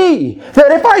tell me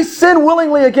that if I sin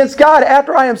willingly against God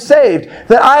after I am saved,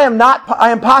 that I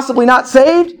am possibly not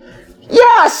saved?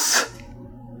 Yes!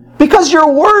 Because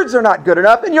your words are not good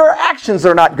enough and your actions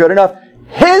are not good enough.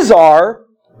 His are.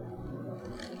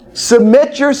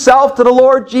 Submit yourself to the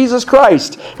Lord Jesus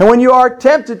Christ. And when you are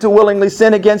tempted to willingly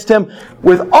sin against Him,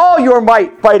 with all your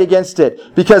might fight against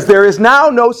it, because there is now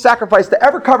no sacrifice to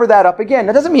ever cover that up again.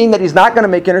 That doesn't mean that He's not going to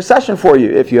make intercession for you.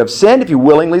 If you have sinned, if you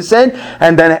willingly sin,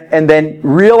 and then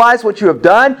realize what you have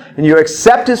done, and you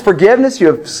accept His forgiveness, you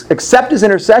accept His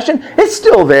intercession, it's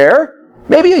still there.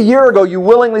 Maybe a year ago you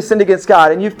willingly sinned against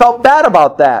God, and you felt bad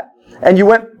about that. And you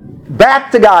went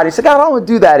back to God. He said, God, I don't want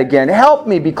to do that again. Help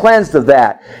me be cleansed of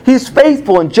that. He's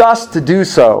faithful and just to do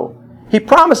so. He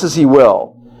promises He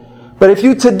will. But if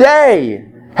you today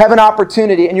have an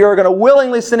opportunity and you're going to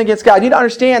willingly sin against God, you need to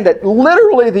understand that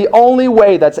literally the only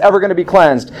way that's ever going to be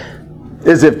cleansed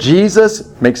is if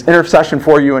Jesus makes intercession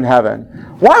for you in heaven.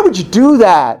 Why would you do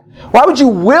that? Why would you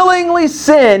willingly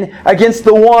sin against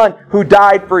the one who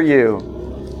died for you?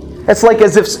 It's like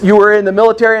as if you were in the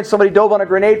military and somebody dove on a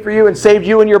grenade for you and saved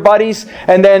you and your buddies,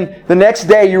 and then the next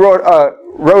day you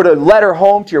wrote a letter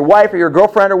home to your wife or your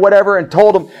girlfriend or whatever and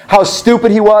told him how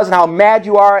stupid he was and how mad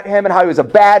you are at him and how he was a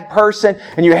bad person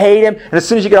and you hate him, and as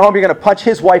soon as you get home you're going to punch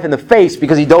his wife in the face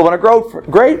because he dove on a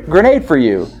grenade for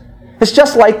you. It's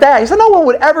just like that. He said no one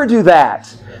would ever do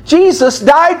that. Jesus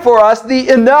died for us, the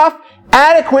enough,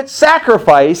 adequate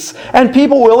sacrifice, and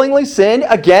people willingly sin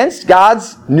against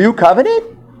God's new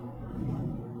covenant?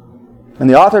 And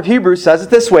the author of Hebrews says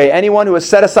it this way: anyone who has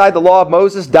set aside the law of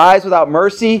Moses dies without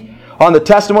mercy on the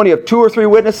testimony of 2 or 3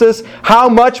 witnesses. How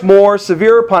much more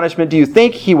severe punishment do you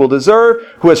think he will deserve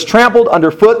who has trampled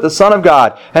underfoot the Son of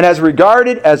God and has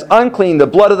regarded as unclean the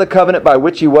blood of the covenant by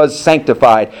which he was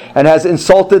sanctified and has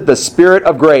insulted the Spirit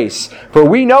of grace? For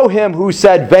we know him who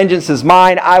said, vengeance is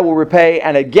mine, I will repay,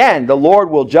 and again the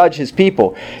Lord will judge His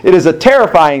people. It is a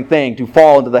terrifying thing to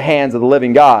fall into the hands of the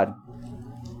living God.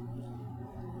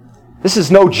 This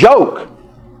is no joke.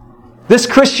 This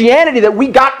Christianity that we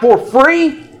got for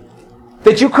free,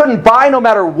 that you couldn't buy no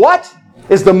matter what,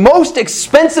 is the most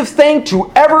expensive thing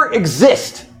to ever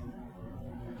exist.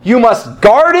 You must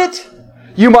guard it.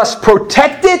 You must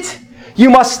protect it. You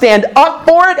must stand up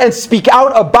for it and speak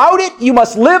out about it. You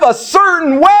must live a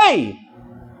certain way.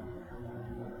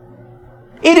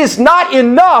 It is not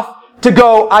enough to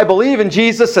go, I believe in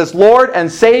Jesus as Lord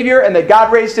and Savior and that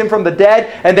God raised Him from the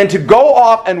dead, and then to go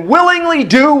off and willingly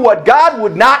do what God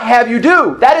would not have you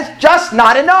do. That is just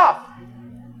not enough.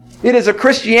 It is a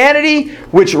Christianity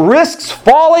which risks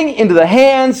falling into the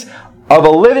hands of a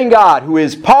living God who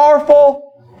is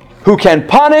powerful, who can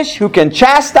punish, who can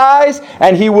chastise,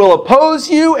 and He will oppose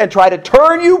you and try to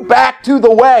turn you back to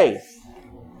the way.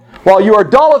 While you are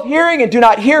dull of hearing and do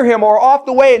not hear Him, or off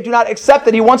the way and do not accept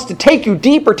that He wants to take you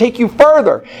deeper, take you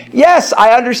further. Yes,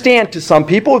 I understand to some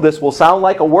people this will sound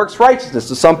like a works righteousness.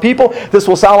 To some people this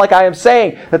will sound like I am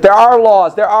saying that there are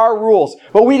laws, there are rules.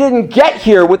 But we didn't get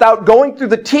here without going through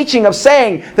the teaching of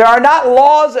saying there are not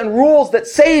laws and rules that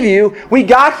save you. We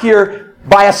got here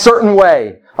by a certain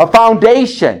way, a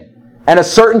foundation and a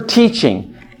certain teaching.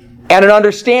 And an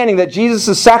understanding that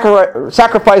Jesus'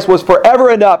 sacrifice was forever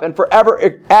enough and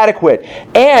forever adequate.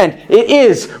 And it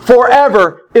is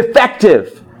forever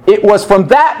effective. It was from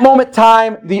that moment in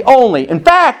time the only. In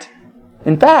fact,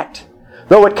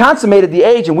 though it consummated the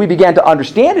age and we began to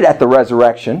understand it at the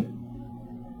resurrection,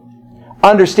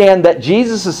 understand that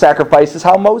Jesus' sacrifice is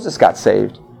how Moses got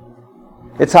saved.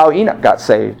 It's how Enoch got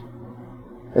saved.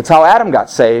 It's how Adam got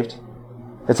saved.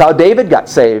 It's how David got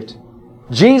saved.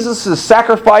 Jesus'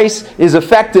 sacrifice is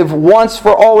effective once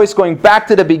for always, going back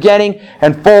to the beginning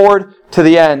and forward to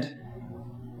the end.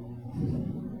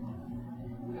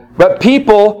 But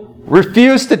people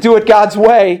refuse to do it God's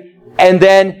way, and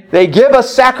then they give a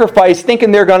sacrifice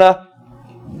thinking they're going to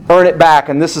earn it back.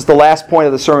 And this is the last point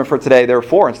of the sermon for today. There are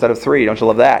 4 instead of 3. Don't you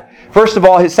love that? First of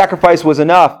all, His sacrifice was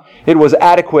enough. It was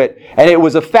adequate, and it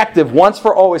was effective once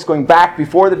for always, going back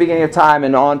before the beginning of time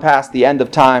and on past the end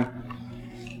of time.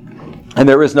 And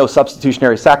there is no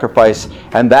substitutionary sacrifice,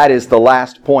 and that is the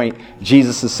last point.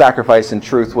 Jesus' sacrifice in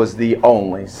truth was the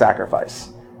only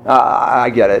sacrifice. I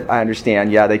get it. I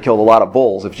understand. Yeah, they killed a lot of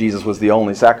bulls if Jesus was the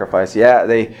only sacrifice. Yeah,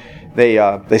 they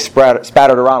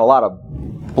spattered around a lot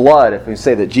of blood if we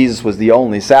say that Jesus was the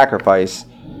only sacrifice.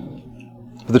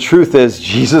 But the truth is,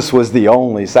 Jesus was the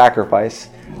only sacrifice.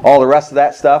 All the rest of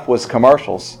that stuff was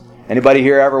commercials. Anybody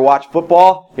here ever watch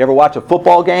football? You ever watch a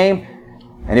football game?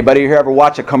 Anybody here ever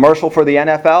watch a commercial for the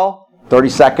NFL? 30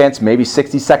 seconds, maybe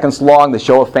 60 seconds long. They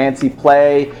show a fancy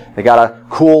play. They got a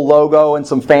cool logo and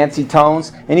some fancy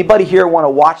tones. Anybody here want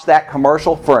to watch that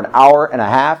commercial for an hour and a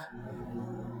half?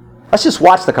 Let's just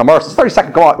watch the commercial. It's 30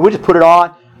 seconds. Go on. We'll just put it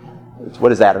on.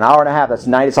 what is that, an hour and a half? That's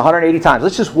 90, it's 180 times.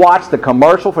 Let's just watch the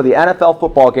commercial for the NFL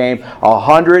football game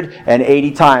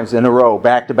 180 times in a row,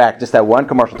 back to back. Just that one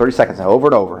commercial, 30 seconds, over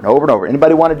and over and over and over.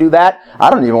 Anybody want to do that? I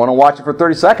don't even want to watch it for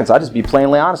 30 seconds. I'll just be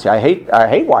plainly honest here. I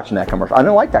hate watching that commercial. I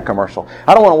don't like that commercial.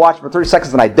 I don't want to watch it for 30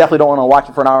 seconds, and I definitely don't want to watch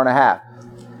it for an hour and a half.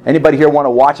 Anybody here want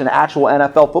to watch an actual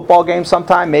NFL football game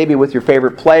sometime? Maybe with your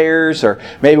favorite players, or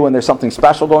maybe when there's something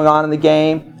special going on in the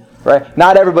game, right?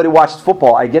 Not everybody watches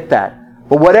football. I get that.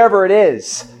 But whatever it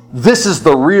is, this is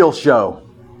the real show.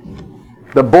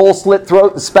 The bull slit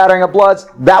throat, the spattering of bloods,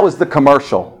 that was the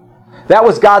commercial. That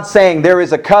was God saying, there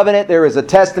is a covenant, there is a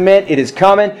testament, it is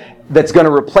coming, that's going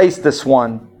to replace this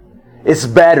one. It's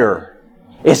better.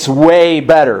 It's way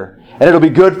better. And it'll be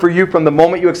good for you from the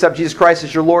moment you accept Jesus Christ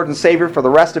as your Lord and Savior for the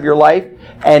rest of your life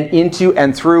and into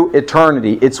and through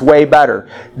eternity. It's way better.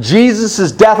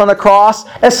 Jesus' death on the cross,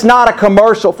 it's not a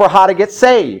commercial for how to get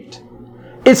saved.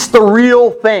 It's the real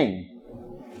thing.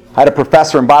 I had a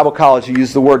professor in Bible college who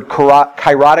used the word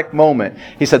kairotic moment.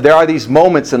 He said there are these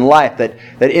moments in life that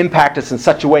impact us in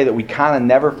such a way that we kind of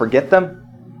never forget them.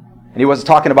 And he wasn't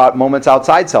talking about moments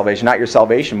outside salvation, not your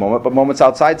salvation moment, but moments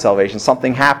outside salvation.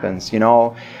 Something happens,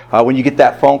 when you get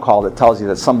that phone call that tells you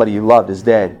that somebody you loved is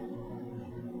dead.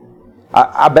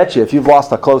 I bet you if you've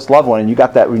lost a close loved one and you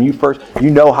got that when you first,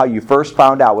 how you first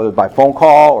found out, whether by phone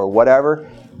call or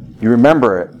whatever, you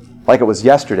remember it like it was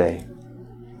yesterday.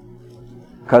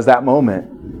 Because that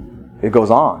moment, it goes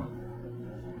on.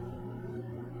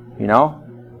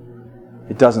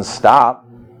 It doesn't stop.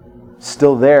 It's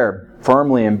still there,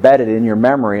 firmly embedded in your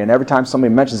memory, and every time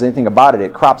somebody mentions anything about it,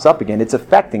 it crops up again. It's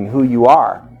affecting who you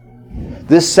are.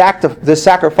 This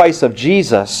sacrifice of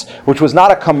Jesus, which was not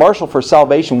a commercial for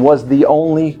salvation, was the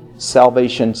only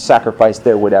salvation sacrifice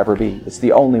there would ever be. It's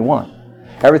the only one.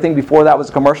 Everything before that was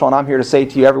a commercial, and I'm here to say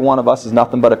to you, every one of us is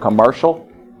nothing but a commercial.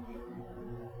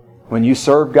 When you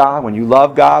serve God, when you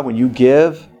love God, when you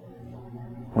give,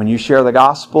 when you share the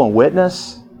gospel and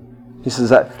witness, He says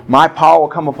that my power will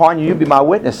come upon you, you'll be my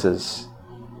witnesses.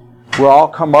 We're all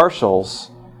commercials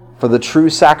for the true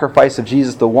sacrifice of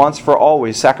Jesus, the once for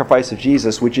always sacrifice of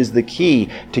Jesus, which is the key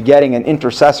to getting an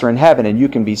intercessor in heaven, and you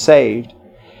can be saved.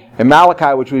 In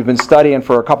Malachi, which we've been studying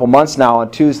for a couple months now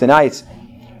on Tuesday nights,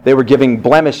 they were giving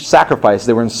blemished sacrifice.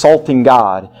 They were insulting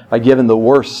God by giving the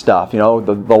worst stuff.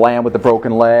 The lamb with the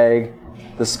broken leg,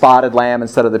 the spotted lamb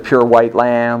instead of the pure white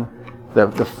lamb,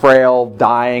 the frail,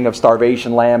 dying of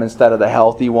starvation lamb instead of the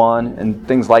healthy one, and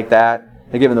things like that.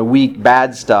 They're giving the weak,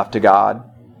 bad stuff to God.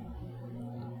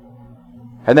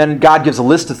 And then God gives a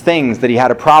list of things that He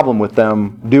had a problem with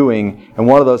them doing. And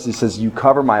one of those, He says, you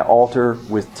cover my altar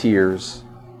with tears.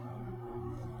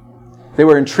 They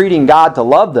were entreating God to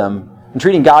love them,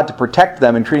 entreating God to protect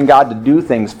them, entreating God to do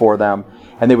things for them.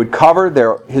 And they would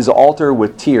cover His altar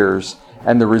with tears.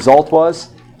 And the result was,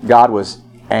 God was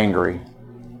angry.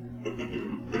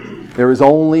 There is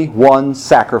only one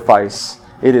sacrifice.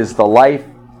 It is the life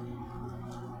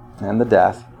and the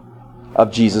death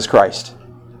of Jesus Christ.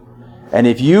 And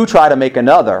if you try to make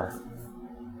another,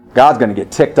 God's going to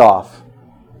get ticked off.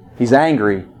 He's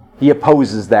angry. He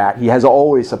opposes that. He has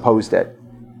always opposed it.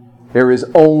 There is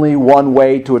only one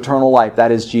way to eternal life.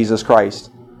 That is Jesus Christ.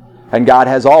 And God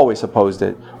has always opposed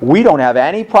it. We don't have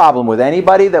any problem with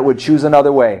anybody that would choose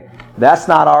another way. That's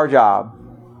not our job.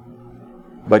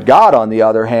 But God, on the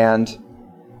other hand,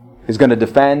 is going to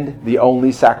defend the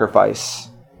only sacrifice.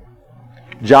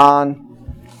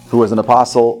 John, who was an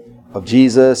apostle of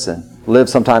Jesus and lived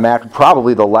sometime after,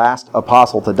 probably the last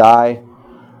apostle to die,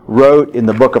 wrote in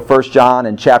the book of 1 John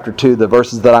in chapter 2 the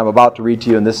verses that I'm about to read to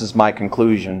you, and this is my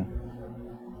conclusion.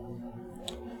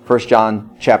 1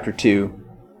 John chapter 2,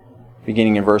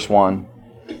 beginning in verse 1.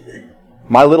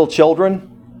 My little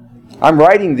children, I'm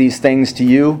writing these things to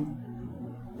you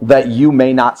that you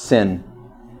may not sin.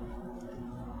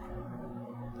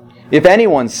 If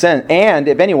anyone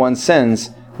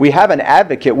sins, we have an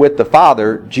advocate with the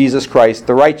Father, Jesus Christ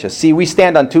the righteous. See, we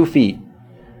stand on 2 feet.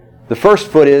 The first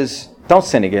foot is, don't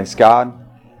sin against God.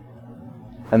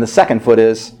 And the second foot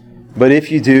is, but if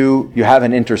you do, you have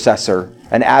an intercessor,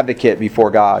 an advocate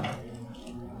before God.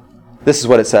 This is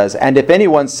what it says. And if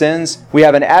anyone sins, we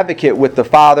have an advocate with the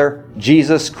Father,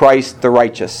 Jesus Christ the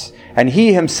righteous. And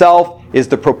He Himself is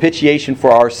the propitiation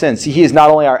for our sins. See, He is not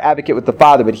only our advocate with the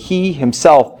Father, but He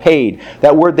Himself paid.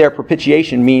 That word there,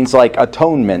 propitiation, means like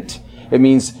atonement. It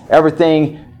means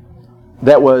everything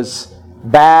that was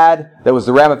bad, that was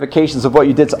the ramifications of what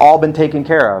you did, it's all been taken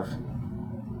care of.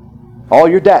 All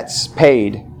your debts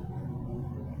paid.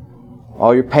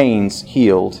 All your pains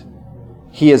healed.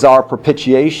 He is our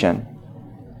propitiation.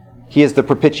 He is the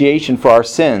propitiation for our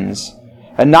sins.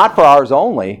 And not for ours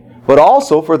only, but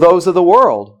also for those of the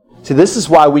world. See, this is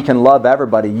why we can love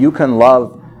everybody. You can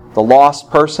love the lost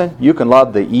person. You can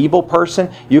love the evil person.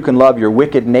 You can love your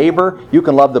wicked neighbor. You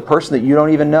can love the person that you don't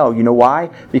even know. You know why?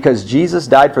 Because Jesus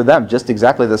died for them just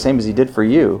exactly the same as He did for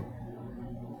you.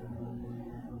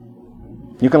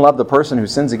 You can love the person who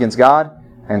sins against God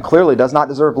and clearly does not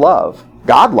deserve love.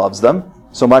 God loves them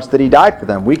so much that He died for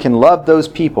them. We can love those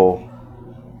people,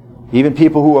 even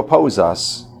people who oppose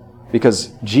us, because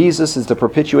Jesus is the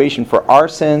propitiation for our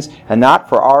sins, and not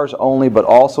for ours only, but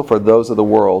also for those of the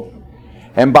world.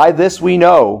 And by this we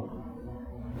know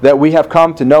that we have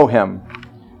come to know Him.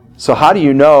 So how do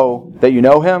you know that you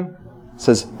know Him? It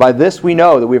says, by this we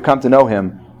know that we have come to know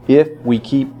Him, if we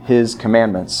keep His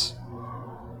commandments.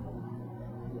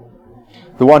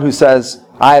 The one who says,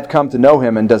 I have come to know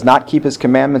Him, and does not keep His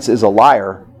commandments is a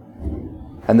liar,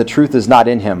 and the truth is not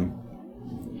in him.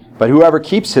 But whoever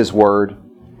keeps His word,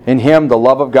 in him the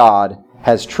love of God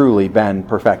has truly been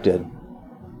perfected.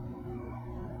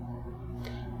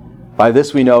 By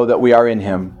this we know that we are in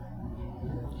Him.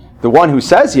 The one who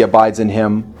says he abides in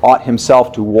Him ought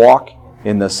himself to walk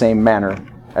in the same manner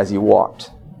as He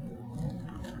walked.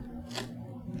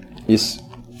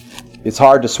 It's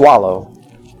hard to swallow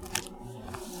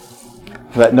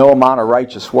that no amount of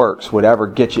righteous works would ever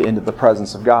get you into the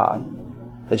presence of God.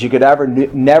 That you could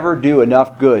never do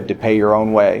enough good to pay your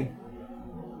own way.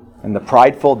 And the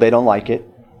prideful, they don't like it.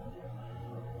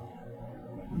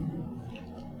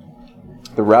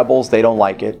 The rebels, they don't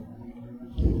like it.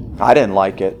 I didn't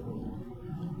like it.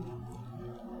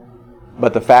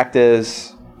 But the fact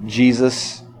is,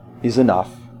 Jesus is enough.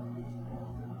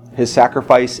 His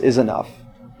sacrifice is enough.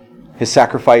 His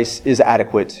sacrifice is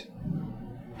adequate.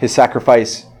 His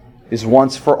sacrifice is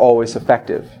once for always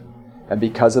effective. And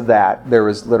because of that, there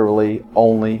is literally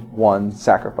only one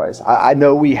sacrifice. I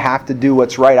know we have to do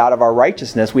what's right out of our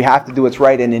righteousness. We have to do what's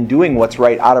right, and in doing what's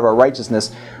right out of our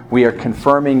righteousness, we are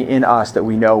confirming in us that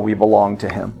we know we belong to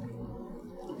Him.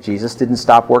 Jesus didn't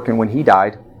stop working when He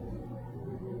died.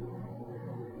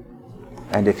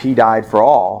 And if He died for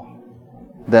all,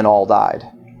 then all died.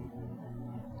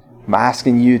 I'm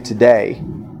asking you today,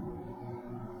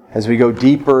 as we go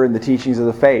deeper in the teachings of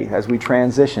the faith, as we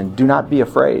transition, do not be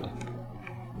afraid.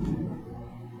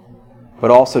 But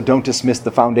also don't dismiss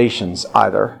the foundations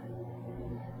either.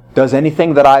 Does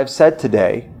anything that I've said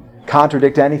today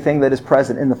contradict anything that is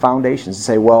present in the foundations? You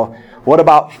say, well, what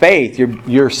about faith?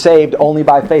 You're saved only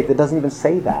by faith. It doesn't even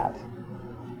say that.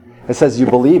 It says you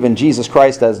believe in Jesus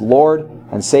Christ as Lord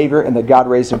and Savior, and that God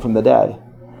raised Him from the dead.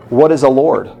 What is a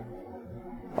Lord?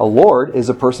 A Lord is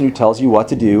a person who tells you what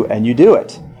to do, and you do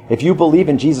it. If you believe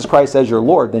in Jesus Christ as your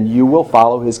Lord, then you will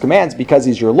follow His commands because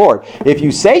He's your Lord. If you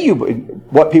say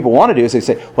what people want to do is they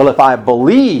say, well, if I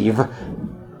believe,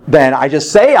 then I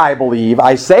just say I believe.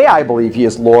 I say I believe He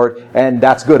is Lord, and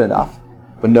that's good enough.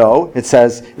 But no, it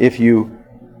says if you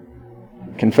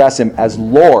confess Him as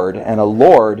Lord, and a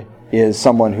Lord is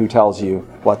someone who tells you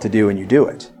what to do and you do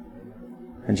it.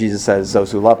 And Jesus says,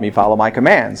 those who love Me follow My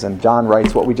commands. And John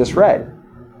writes what we just read.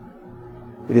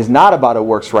 It is not about a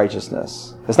works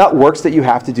righteousness. It's not works that you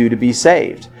have to do to be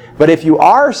saved. But if you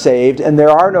are saved and there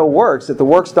are no works, that the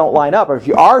works don't line up, or if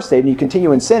you are saved and you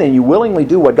continue in sin and you willingly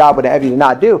do what God would have you to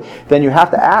not do, then you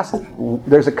have to ask,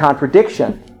 there's a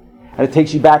contradiction. And it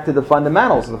takes you back to the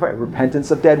fundamentals of the faith.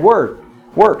 Repentance of dead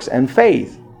works and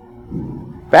faith.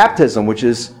 Baptism, which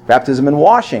is baptism and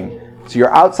washing. So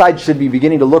your outside should be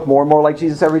beginning to look more and more like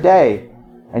Jesus every day.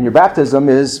 And your baptism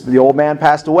is the old man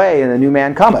passed away and a new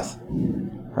man cometh.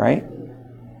 Right?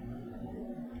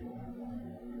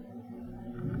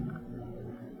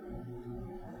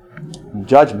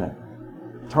 Judgment.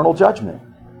 Eternal judgment.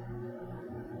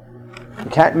 You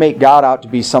can't make God out to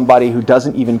be somebody who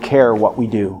doesn't even care what we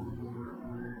do.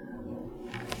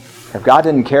 If God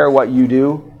didn't care what you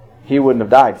do, He wouldn't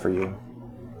have died for you.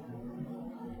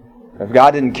 If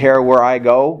God didn't care where I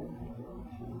go,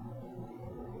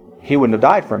 He wouldn't have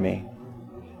died for me.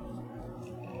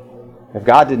 If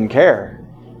God didn't care,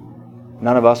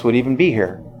 none of us would even be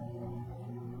here.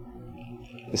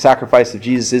 The sacrifice of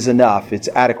Jesus is enough. It's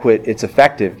adequate. It's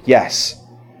effective. Yes.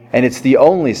 And it's the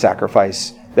only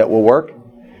sacrifice that will work.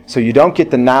 So you don't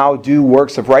get to now do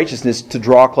works of righteousness to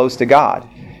draw close to God.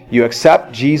 You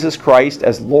accept Jesus Christ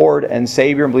as Lord and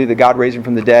Savior and believe that God raised Him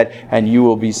from the dead, and you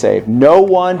will be saved. No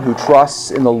one who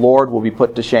trusts in the Lord will be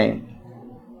put to shame.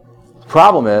 The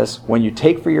problem is, when you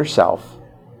take for yourself,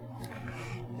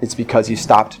 it's because you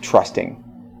stopped trusting.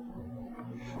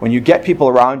 When you get people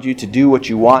around you to do what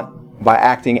you want by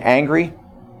acting angry,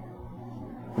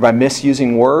 or by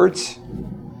misusing words,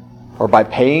 or by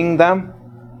paying them,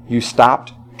 you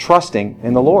stopped trusting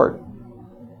in the Lord.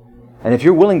 And if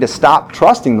you're willing to stop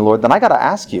trusting the Lord, then I got to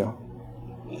ask you,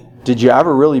 did you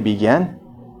ever really begin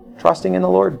trusting in the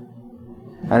Lord?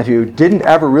 And if you didn't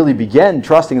ever really begin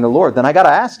trusting in the Lord, then I got to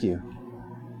ask you,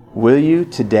 will you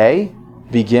today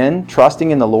begin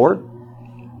trusting in the Lord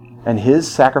and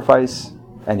His sacrifice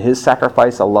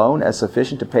alone as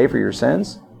sufficient to pay for your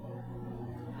sins?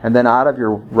 And then out of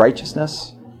your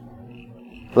righteousness,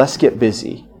 let's get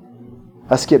busy.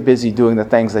 Let's get busy doing the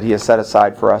things that He has set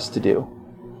aside for us to do.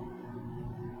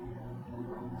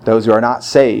 Those who are not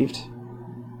saved,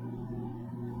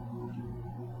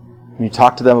 when you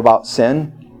talk to them about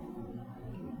sin,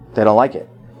 they don't like it.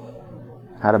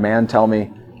 I had a man tell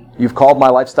me, "You've called my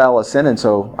lifestyle a sin, and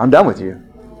so I'm done with you.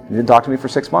 You didn't talk to me for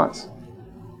 6 months."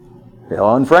 They'll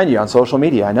unfriend you on social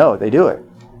media. I know, they do it.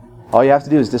 All you have to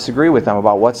do is disagree with them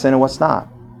about what's sin and what's not.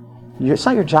 It's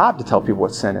not your job to tell people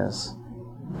what sin is.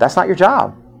 That's not your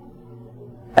job.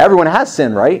 Everyone has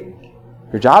sin, right?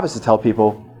 Your job is to tell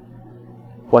people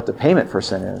what the payment for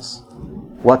sin is,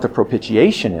 what the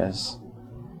propitiation is,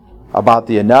 about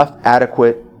the enough,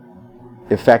 adequate,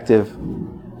 effective,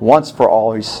 once for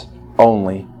always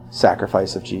only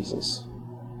sacrifice of Jesus.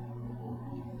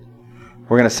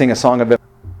 We're going to sing a song of it.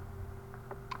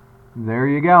 There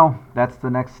you go. That's the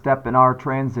next step in our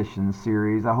transition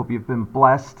series. I hope you've been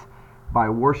blessed by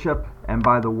worship and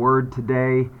by the word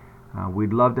today.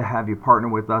 We'd love to have you partner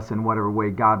with us in whatever way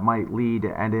God might lead.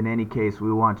 And in any case,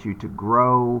 we want you to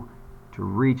grow, to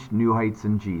reach new heights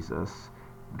in Jesus.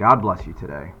 God bless you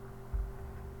today.